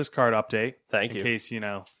 Small graphics card update. Thank you. In case,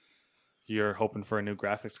 you're hoping for a new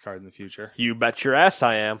graphics card in the future. You bet your ass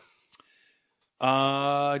I am.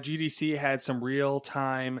 GDC had some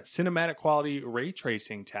real-time cinematic quality ray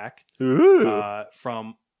tracing tech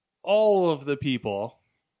from all of the people,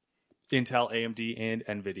 Intel, AMD, and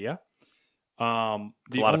NVIDIA.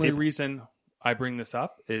 The only reason I bring this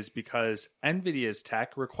up is because NVIDIA's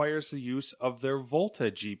tech requires the use of their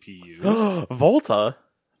Volta GPUs. Volta?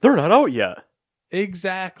 They're not out yet.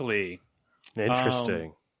 Exactly.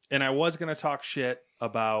 Interesting. And I was going to talk shit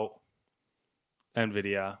about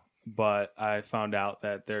NVIDIA, but I found out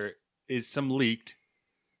that there is some leaked,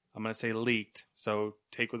 I'm going to say leaked, so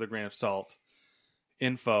take with a grain of salt,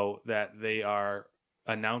 info that they are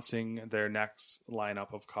announcing their next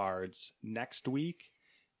lineup of cards next week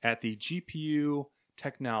at the GPU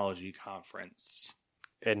Technology Conference.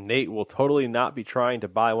 And Nate will totally not be trying to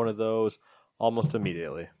buy one of those almost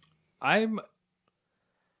immediately. I'm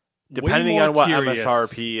depending on what curious.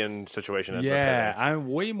 MSRP and situation ends up hitting. I'm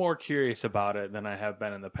way more curious about it than I have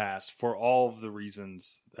been in the past for all of the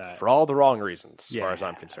reasons that... For all the wrong reasons, as far as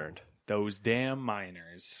I'm concerned. Those damn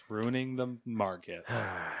miners ruining the market.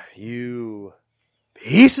 You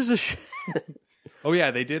pieces of shit. Oh, yeah,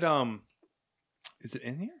 they did... Is it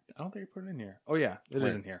in here? I don't think I put it in here. Oh, yeah, it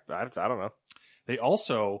is in here. I don't know. They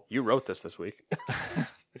also... You wrote this week.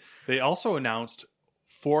 They also announced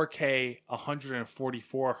 4K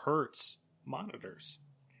 144 hertz monitors.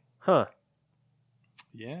 Huh.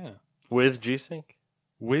 Yeah. With G-Sync?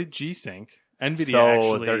 With G-Sync. NVIDIA so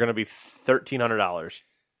actually... they're going to be $1,300.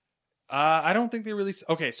 I don't think they released...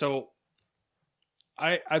 Okay, so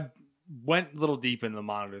I went a little deep in the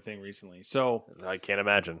monitor thing recently. So I can't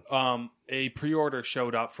imagine. A pre-order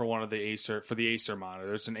showed up for one of the Acer monitor.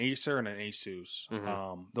 There's an Acer and an Asus.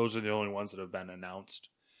 Mm-hmm. Those are the only ones that have been announced.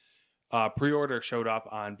 Pre-order showed up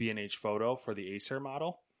on B&H Photo for the Acer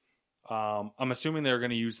model. I'm assuming they're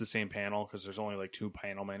going to use the same panel because there's only like 2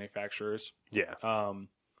 panel manufacturers. Yeah.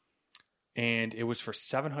 And it was for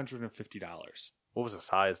 $750. What was the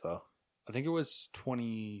size though? I think it was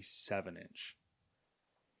 27 inch.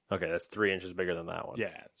 Okay, that's 3 inches bigger than that one.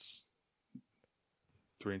 Yeah, it's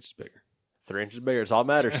 3 inches bigger. 3 inches bigger. It's all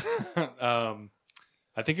that matters.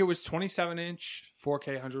 I think it was 27 inch,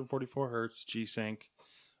 4K, 144 hertz, G-Sync.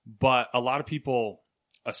 But a lot of people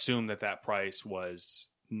assume that price was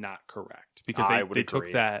not correct because they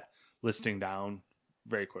took that listing down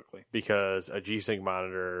very quickly. Because a G-Sync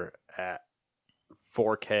monitor at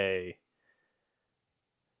 4K,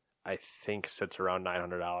 I think, sits around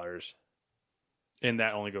 $900. And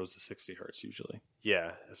that only goes to 60 hertz usually.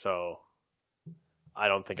 Yeah, so I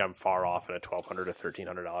don't think I'm far off in a $1,200 to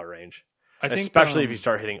 $1,300 range. I think, especially if you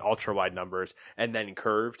start hitting ultra wide numbers and then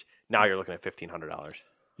curved. Now you're looking at $1,500.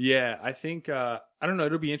 Yeah, I think I don't know.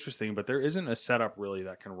 It'll be interesting, but there isn't a setup really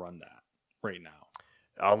that can run that right now,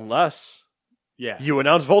 unless yeah you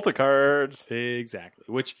announce Volta cards. Exactly,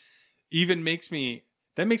 which even makes me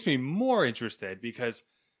more interested because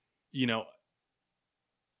a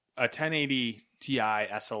 1080 Ti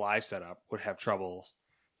SLI setup would have trouble,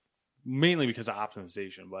 mainly because of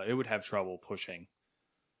optimization, but it would have trouble pushing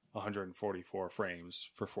 144 frames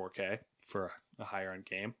for 4K for a higher end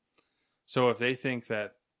game. So if they think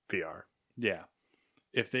that VR, yeah,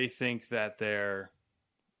 if they think that their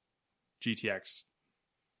GTX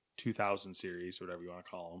 2000 series, whatever you want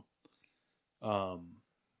to call them,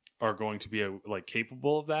 are going to be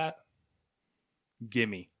capable of that,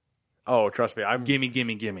 gimme. Oh, trust me,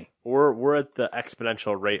 gimme. We're at the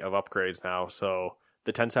exponential rate of upgrades now. So the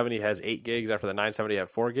 1070 has 8 gigs after the 970 have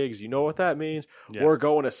 4 gigs. You know what that means? Yeah. We're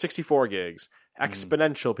going to 64 gigs.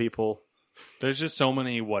 Exponential, people. There's just so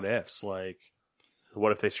many what ifs. Like,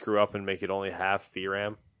 what if they screw up and make it only have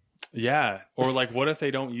VRAM? Yeah. Or what if they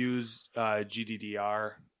don't use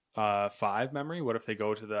GDDR5 memory? What if they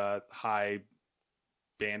go to the high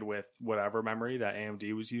bandwidth whatever memory that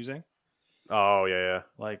AMD was using? Oh, yeah.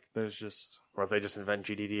 There's just... Or if they just invent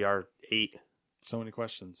GDDR8. So many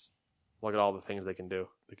questions. Look at all the things they can do.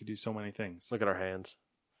 They could do so many things. Look at our hands.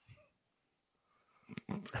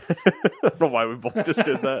 I don't know why we both just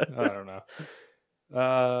did that. I don't know.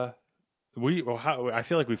 I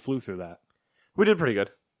feel like we flew through that. We did pretty good.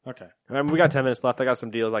 Okay. We got 10 minutes left. I got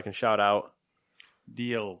some deals I can shout out.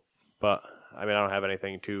 Deals. But, I don't have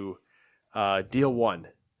anything to... Deal 1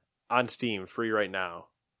 on Steam, free right now.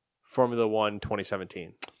 Formula 1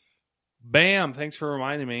 2017. Bam! Thanks for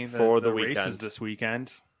reminding me. For the weekend. Races this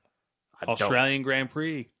weekend. Australian Grand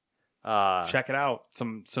Prix. Check it out.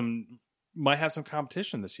 Some might have some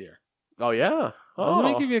competition this year. Oh, yeah? Let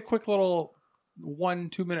me give you a quick little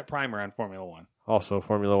 1-2 minute primer on Formula 1. Also,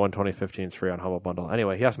 Formula 1 2015 is free on Humble Bundle.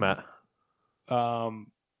 Anyway, yes, Matt.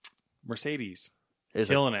 Mercedes. Is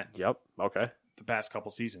killing it. Yep. Okay. The past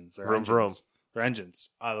couple seasons. Their engines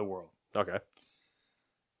out of the world. Okay.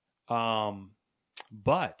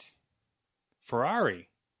 But Ferrari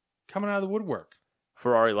coming out of the woodwork.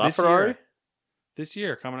 Ferrari? This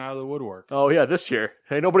year, coming out of the woodwork. Oh, yeah, this year.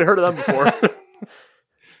 Hey, nobody heard of them before.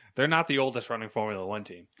 They're not the oldest running Formula 1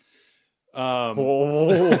 team. Let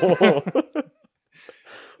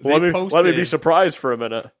me be surprised for a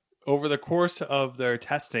minute. Over the course of their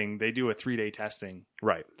testing, they do a 3-day testing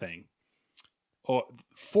thing.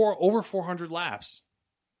 Over 400 laps.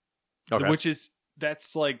 Okay.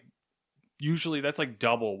 That's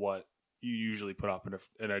double what you usually put up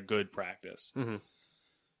in a good practice. Mm-hmm.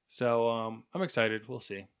 So I'm excited. We'll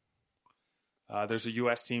see. There's a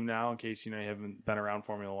U.S. team now, in case you haven't been around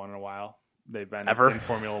Formula 1 in a while. They've been in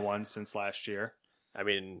Formula 1 since last year.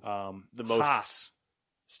 The most Haas.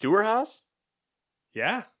 Stewart Haas?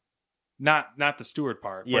 Yeah. Not the Stewart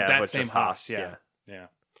part, but that same Haas. Yeah.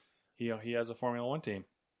 He has a Formula 1 team.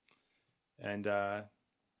 And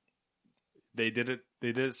they did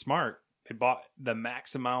it smart. They bought the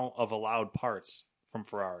max amount of allowed parts from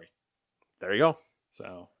Ferrari. There you go.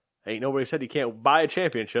 So ain't nobody said you can't buy a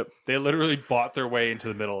championship. They literally bought their way into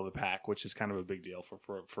the middle of the pack, which is kind of a big deal for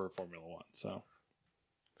Formula 1. So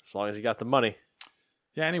as long as you got the money.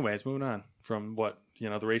 Yeah, anyways, moving on from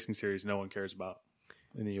the racing series no one cares about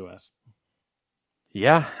in the US.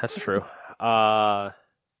 Yeah, that's true.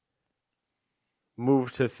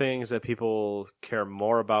 Move to things that people care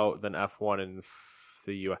more about than F1 in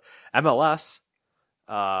the US. MLS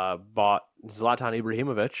bought Zlatan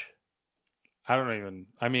Ibrahimovic.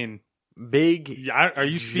 Big. Are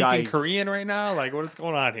you speaking Korean right now? What is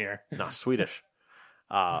going on here? No, Swedish.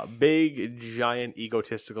 Big, giant,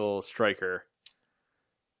 egotistical striker.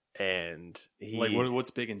 And he.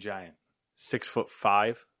 What's big and giant?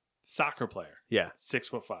 6'5". Soccer player. Yeah.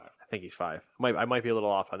 6'5". I think he's 5. I might be a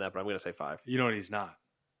little off on that, but I'm going to say 5. You know what he's not?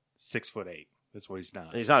 6'8". That's what he's not.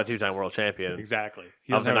 And he's not a 2-time world champion. Exactly.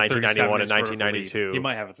 He of the 1991 and 1992. He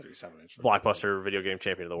might have a 37-inch. Blockbuster video game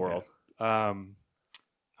champion of the world. Yeah.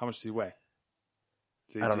 How much does he weigh?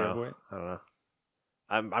 I don't know.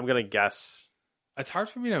 I'm going to guess. It's hard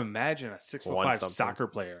for me to imagine a 6'5" soccer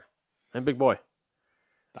player. And big boy.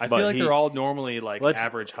 I feel like they're all normally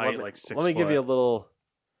average height, 6 foot. Let me give you a little.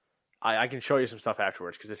 I can show you some stuff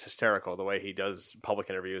afterwards because it's hysterical the way he does public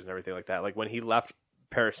interviews and everything like that. Like when he left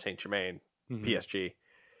Paris Saint-Germain, PSG,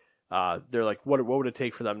 they're like, what would it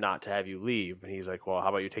take for them not to have you leave? And he's like, well, how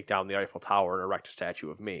about you take down the Eiffel Tower and erect a statue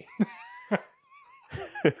of me?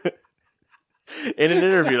 In an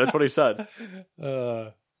interview, that's what he said.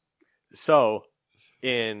 So,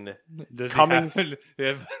 does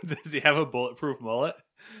he have a bulletproof mullet?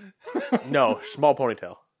 No, small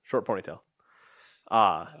ponytail. Short ponytail.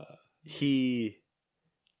 He's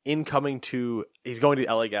going to the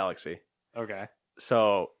LA Galaxy. Okay.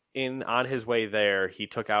 So on his way there, he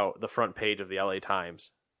took out the front page of the LA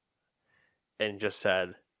Times and just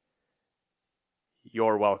said,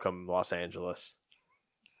 "You're welcome, Los Angeles."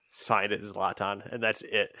 Signed it Zlatan, and that's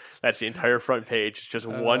it. That's the entire front page. It's just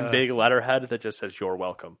one big letterhead that just says "You're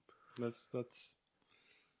welcome." That's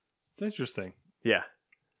interesting. Yeah.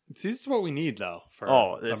 See, this is what we need, though, for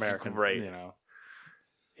Americans. Great. You know,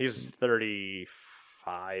 he's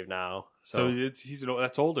 35 now, so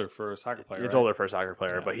that's older for a soccer player. It's right? older for a soccer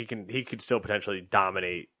player, but he could still potentially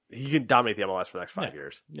dominate. He can dominate the MLS for the next 5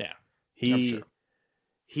 years. Yeah,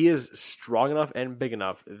 He is strong enough and big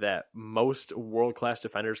enough that most world-class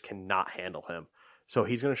defenders cannot handle him. So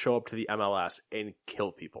he's going to show up to the MLS and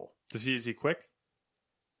kill people. Is he quick?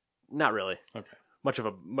 Not really. Okay.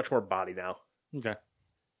 Much more body now. Okay.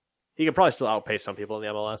 He could probably still outpace some people in the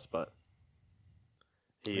MLS, but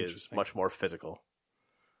he is much more physical.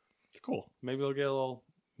 It's cool. Maybe we'll get a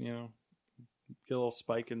little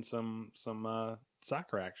spike in some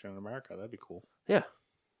soccer action in America. That'd be cool. Yeah.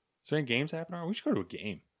 Is there any games happening? We should go to a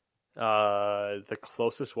game. The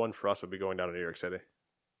closest one for us would be going down to New York City.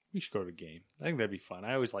 We should go to a game. I think that'd be fun.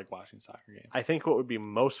 I always like watching soccer games. I think what would be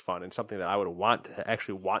most fun and something that I would want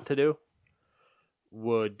to do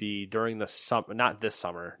would be during the summer, not this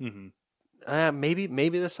summer. Mm-hmm.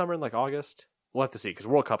 Maybe this summer in like August. We'll have to see because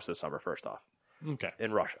World Cup's this summer. First off, okay,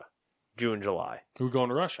 in Russia, June, July. We're going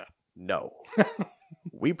to Russia. No,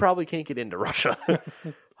 we probably can't get into Russia.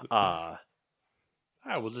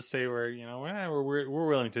 We'll just say we're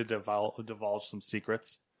willing to divulge some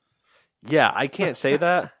secrets. Yeah, I can't say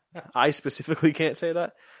that. I specifically can't say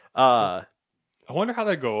that. I wonder how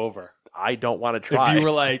that'd go over. I don't want to try.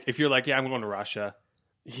 If you're like, yeah, I'm going to Russia.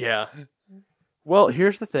 Yeah. Well,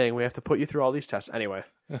 here's the thing: we have to put you through all these tests anyway.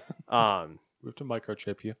 We have to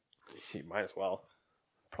microchip you. You might as well.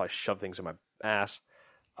 Probably shove things in my ass.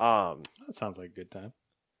 That sounds like a good time.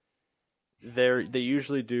 They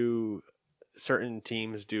usually do. Certain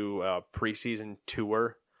teams do a preseason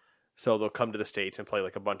tour, so they'll come to the States and play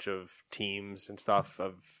like a bunch of teams and stuff.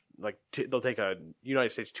 They'll take a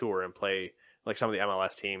United States tour and play like some of the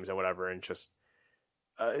MLS teams and whatever, and just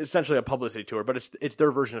essentially a publicity tour. But it's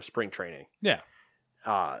their version of spring training. Yeah.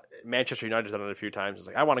 Manchester United's done it a few times. It's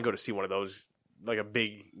like I want to go to see one of those, like a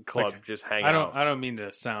big club just hang out. I don't mean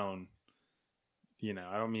to sound,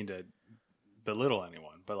 I don't mean to belittle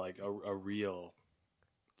anyone, but like a real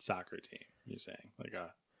soccer team. You're saying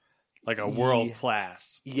like a world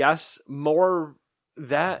class. Yes, more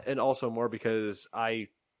that, and also more because I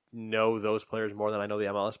know those players more than I know the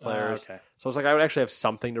MLS players. Okay. So it's like I would actually have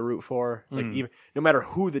something to root for. Like even no matter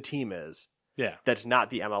who the team is, yeah, that's not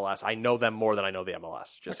the MLS. I know them more than I know the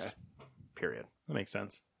MLS. Just period. That makes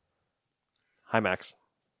sense. Hi, Max.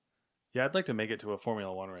 Yeah, I'd like to make it to a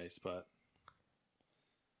Formula One race, but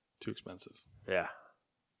too expensive. Yeah,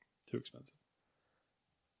 too expensive.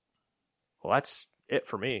 Well, that's it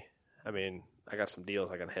for me. I mean, I got some deals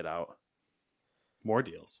I can hit out. More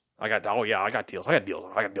deals. I got deals. I got deals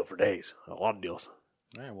for days. A lot of deals.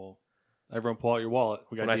 All right, well, everyone pull out your wallet.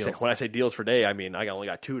 We got deals. When I say deals for day, I mean I only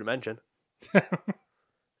got two to mention. And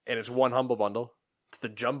it's one humble bundle. It's the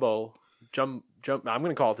jumbo. I'm going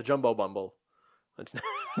to call it the jumbo bundle. That's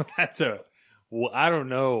I don't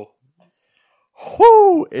know.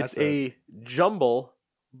 Whoo! It's a jumble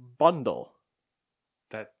bundle.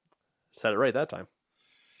 That said it right that time.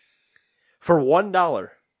 For $1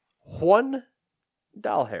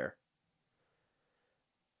 hair,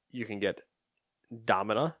 you can get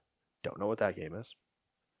Domina. Don't know what that game is.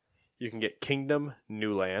 You can get Kingdom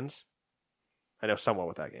New Lands. I know somewhat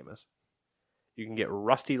what that game is. You can get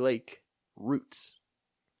Rusty Lake Roots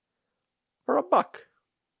for $1.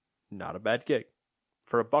 Not a bad gig.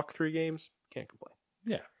 For $1, 3 games, can't complain.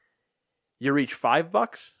 Yeah. You reach $5.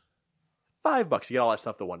 $5, you get all that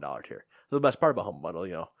stuff the $1 tier. The best part about Humble Bundle,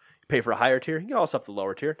 you pay for a higher tier, you get all the stuff the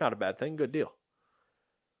lower tier. Not a bad thing, good deal.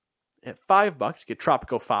 At $5, you get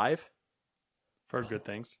Tropico 5. For good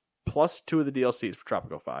things. Plus 2 of the DLCs for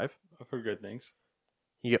Tropico 5. For good things.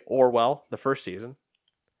 You get Orwell, the first season.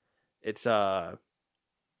 It's Orwell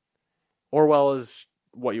is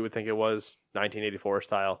what you would think it was, 1984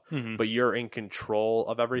 style, but you're in control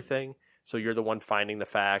of everything. So you're the one finding the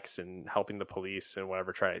facts and helping the police and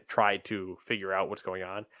whatever try to figure out what's going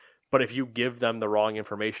on. But if you give them the wrong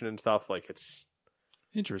information and stuff, like it's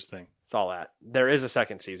interesting. It's all that. There is a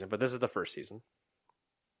second season, but this is the first season.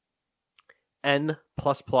 N++,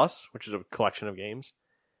 which is a collection of games.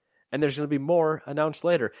 And there's going to be more announced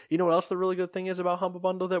later. You know what else the really good thing is about Humble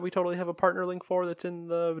Bundle that we totally have a partner link for that's in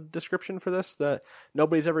the description for this that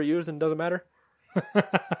nobody's ever used and doesn't matter?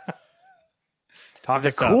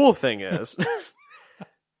 The cool thing is,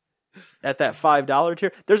 at that $5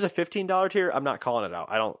 tier, there's a $15 tier. I'm not calling it out.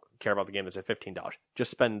 I don't care about the game that's at $15.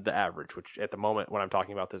 Just spend the average, which at the moment when I'm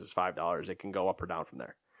talking about this is $5. It can go up or down from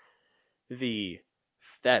there.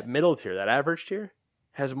 That middle tier, that average tier,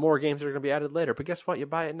 has more games that are going to be added later. But guess what? You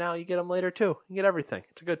buy it now, you get them later too. You get everything.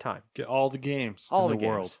 It's a good time. Get all the games all in the the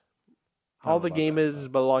world. All the game is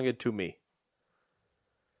belonging to me.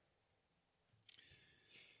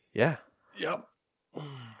 Yeah. Yep.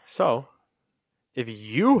 So, if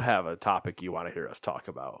you have a topic you want to hear us talk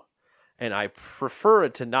about, and I prefer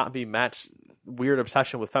it to not be Matt's weird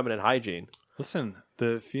obsession with feminine hygiene. Listen,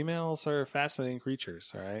 the females are fascinating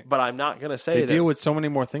creatures, all right? But I'm not going to say they deal with so many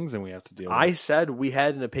more things than we have to deal with. I said we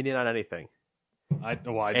had an opinion on anything. I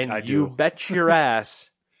do. You bet your ass.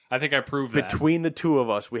 I think I proved that. Between the two of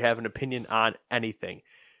us, we have an opinion on anything.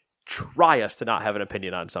 Try us to not have an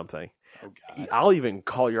opinion on something. Oh, God. I'll even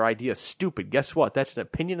call your idea stupid. Guess what? That's an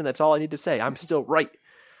opinion, and that's all I need to say. I'm still right.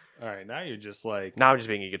 All right, now you're just like... Now I'm just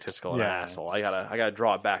being egotistical and an asshole. I gotta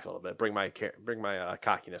draw it back a little bit. Bring my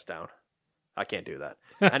cockiness down. I can't do that.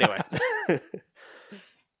 Anyway,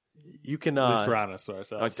 you can. At least we're honest with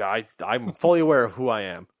ourselves. I'm fully aware of who I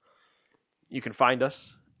am. You can find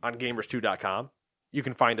us on Gamers2.com. You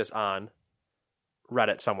can find us on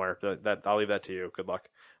Reddit somewhere. That I'll leave that to you. Good luck.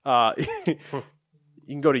 You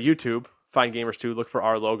can go to YouTube, find Gamers2, look for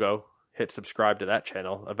our logo. Hit subscribe to that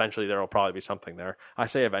channel. Eventually, there will probably be something there. I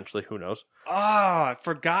say eventually. Who knows? I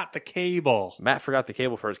forgot the cable. Matt forgot the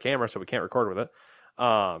cable for his camera, so we can't record with it.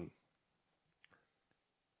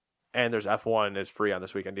 And there's F1 is free on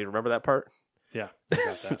this weekend. Do you remember that part? Yeah, I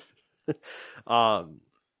got that.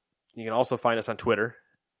 You can also find us on Twitter,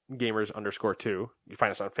 Gamers_2. You can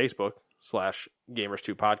find us on Facebook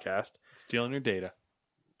 /Gamers2Podcast. Stealing your data.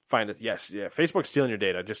 Find it, yes, yeah. Facebook's stealing your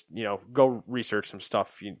data. Just go research some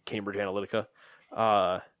stuff. Cambridge Analytica.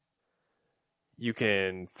 You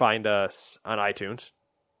can find us on iTunes.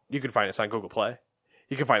 You can find us on Google Play.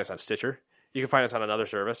 You can find us on Stitcher. You can find us on another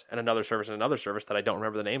service and another service and another service that I don't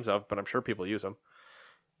remember the names of, but I'm sure people use them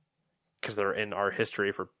because they're in our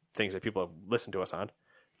history for things that people have listened to us on.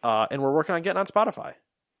 And we're working on getting on Spotify.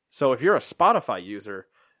 So if you're a Spotify user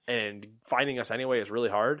and finding us anyway is really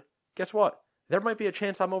hard, guess what? There might be a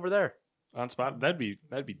chance I'm over there. On Spot, that'd be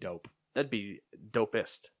dope. That'd be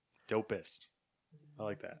dopest. Dopest. I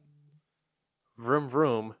like that. Vroom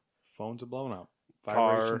vroom. Phones are blowing up.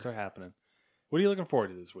 Vibrations are happening. What are you looking forward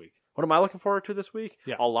to this week? What am I looking forward to this week?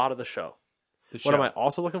 Yeah. A lot of the show. What am I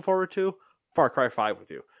also looking forward to? Far Cry 5 with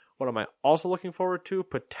you. What am I also looking forward to?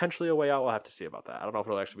 Potentially a way out. We'll have to see about that. I don't know if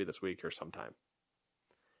it'll actually be this week or sometime.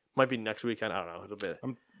 Might be next weekend. I don't know. It'll be.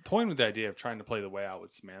 I'm toying with the idea of trying to play the way out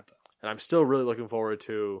with Samantha. And I'm still really looking forward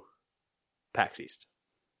to PAX East.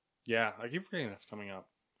 Yeah, I keep forgetting that's coming up.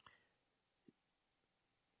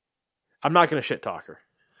 I'm not going to shit talk her.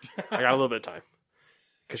 I got a little bit of time.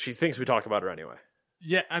 Because she thinks we talk about her anyway.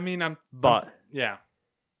 Yeah, I mean, yeah.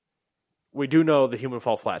 We do know the human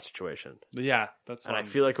fall flat situation. Yeah, that's and I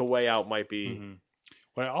feel like a way out might be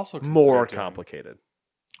what I also more complicated.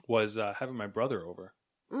 Was having my brother over.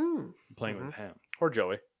 Playing with him. Or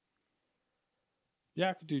Joey.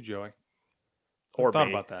 Yeah, I could do Joey. Or thought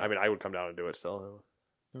me. about that. I mean, I would come down and do it still.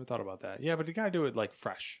 Never thought about that. Yeah, but you gotta do it like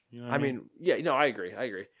fresh. You know what I mean, yeah, no, I agree.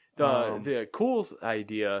 The cool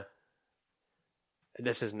idea, and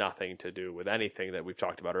this has nothing to do with anything that we've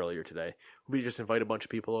talked about earlier today, would be just invite a bunch of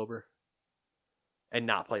people over and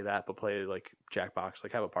not play that, but play like Jackbox,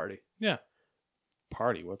 like have a party. Yeah.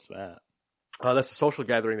 Party? What's that? That's a social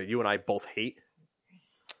gathering that you and I both hate.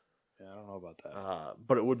 Yeah, I don't know about that.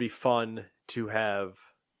 But it would be fun to have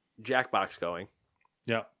Jackbox going.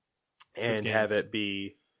 Yeah. And have it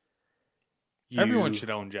be... Everyone should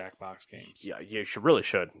own Jackbox games. Yeah, you really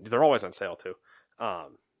should. They're always on sale, too.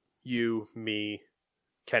 You, me,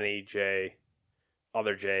 Kenny, Jay,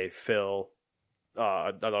 other Jay, Phil,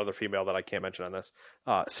 another female that I can't mention on this,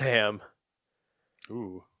 Sam.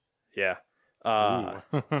 Ooh. Yeah.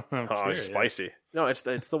 Spicy. No, it's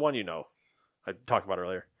the one you know. I talked about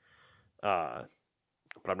earlier. But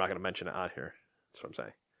I'm not going to mention it on here. That's what I'm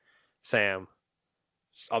saying. Sam,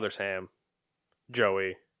 other Sam,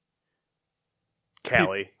 Joey,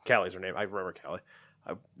 Callie. Callie's her name. I remember Callie.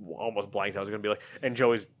 I almost blanked. I was going to be like, and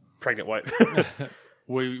Joey's pregnant wife.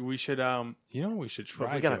 we should, we should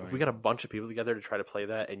try. We got a bunch of people together to try to play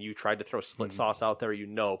that, and you tried to throw slit sauce out there.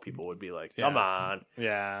 People would be like, "Come on!"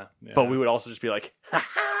 Yeah. But we would also just be like, "Ha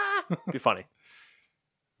ha!" It'd be funny.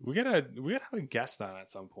 We gotta have a guest on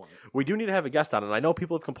at some point. We do need to have a guest on, and I know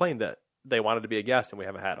people have complained that they wanted to be a guest and we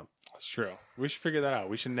haven't had them. That's true. We should figure that out.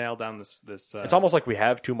 We should nail down this. It's almost like we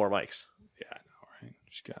have 2 more mics. Yeah, I know, right?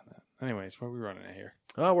 Just got that. Anyways, what are we running at here?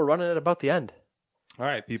 Oh, we're running at about the end. All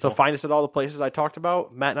right, people. So find us at all the places I talked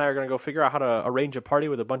about. Matt and I are going to go figure out how to arrange a party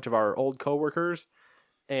with a bunch of our old coworkers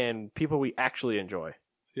and people we actually enjoy.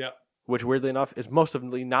 Yeah. Which, weirdly enough, is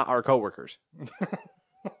mostly not our coworkers.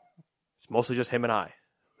 It's mostly just him and I.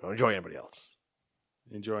 We don't enjoy anybody else.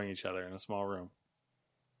 Enjoying each other in a small room.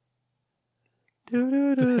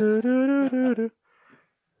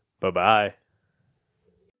 Bye-bye.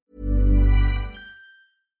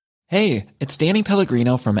 Hey, it's Danny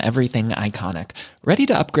Pellegrino from Everything Iconic. Ready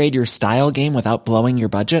to upgrade your style game without blowing your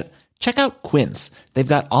budget? Check out Quince. They've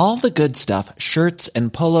got all the good stuff, shirts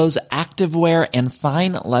and polos, activewear, and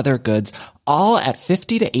fine leather goods, all at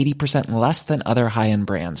 50 to 80% less than other high-end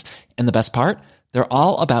brands. And the best part? They're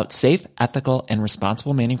all about safe, ethical, and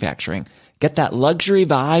responsible manufacturing. Get that luxury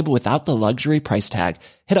vibe without the luxury price tag.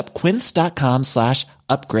 Hit up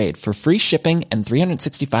quince.com/upgrade for free shipping and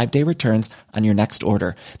 365-day returns on your next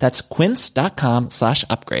order. That's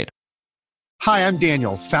quince.com/upgrade. Hi, I'm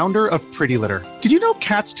Daniel, founder of Pretty Litter. Did you know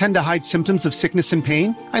cats tend to hide symptoms of sickness and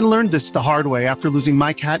pain? I learned this the hard way after losing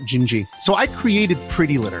my cat, Gingy. So I created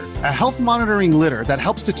Pretty Litter, a health monitoring litter that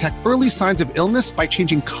helps detect early signs of illness by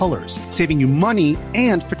changing colors, saving you money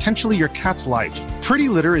and potentially your cat's life. Pretty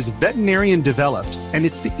Litter is veterinarian developed, and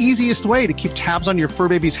it's the easiest way to keep tabs on your fur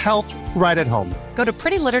baby's health right at home. Go to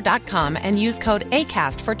prettylitter.com and use code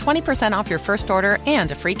ACAST for 20% off your first order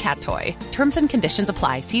and a free cat toy. Terms and conditions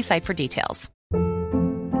apply. See site for details.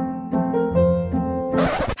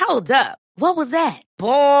 Hold up. What was that?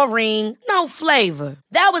 Boring. No flavor.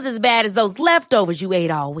 That was as bad as those leftovers you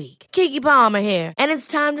ate all week. Keke Palmer here. And it's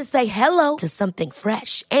time to say hello to something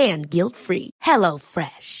fresh and guilt-free. Hello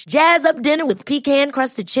Fresh. Jazz up dinner with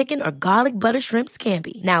pecan-crusted chicken or garlic butter shrimp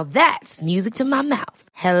scampi. Now that's music to my mouth.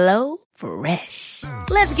 Hello Fresh.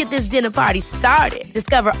 Let's get this dinner party started.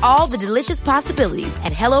 Discover all the delicious possibilities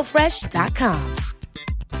at HelloFresh.com.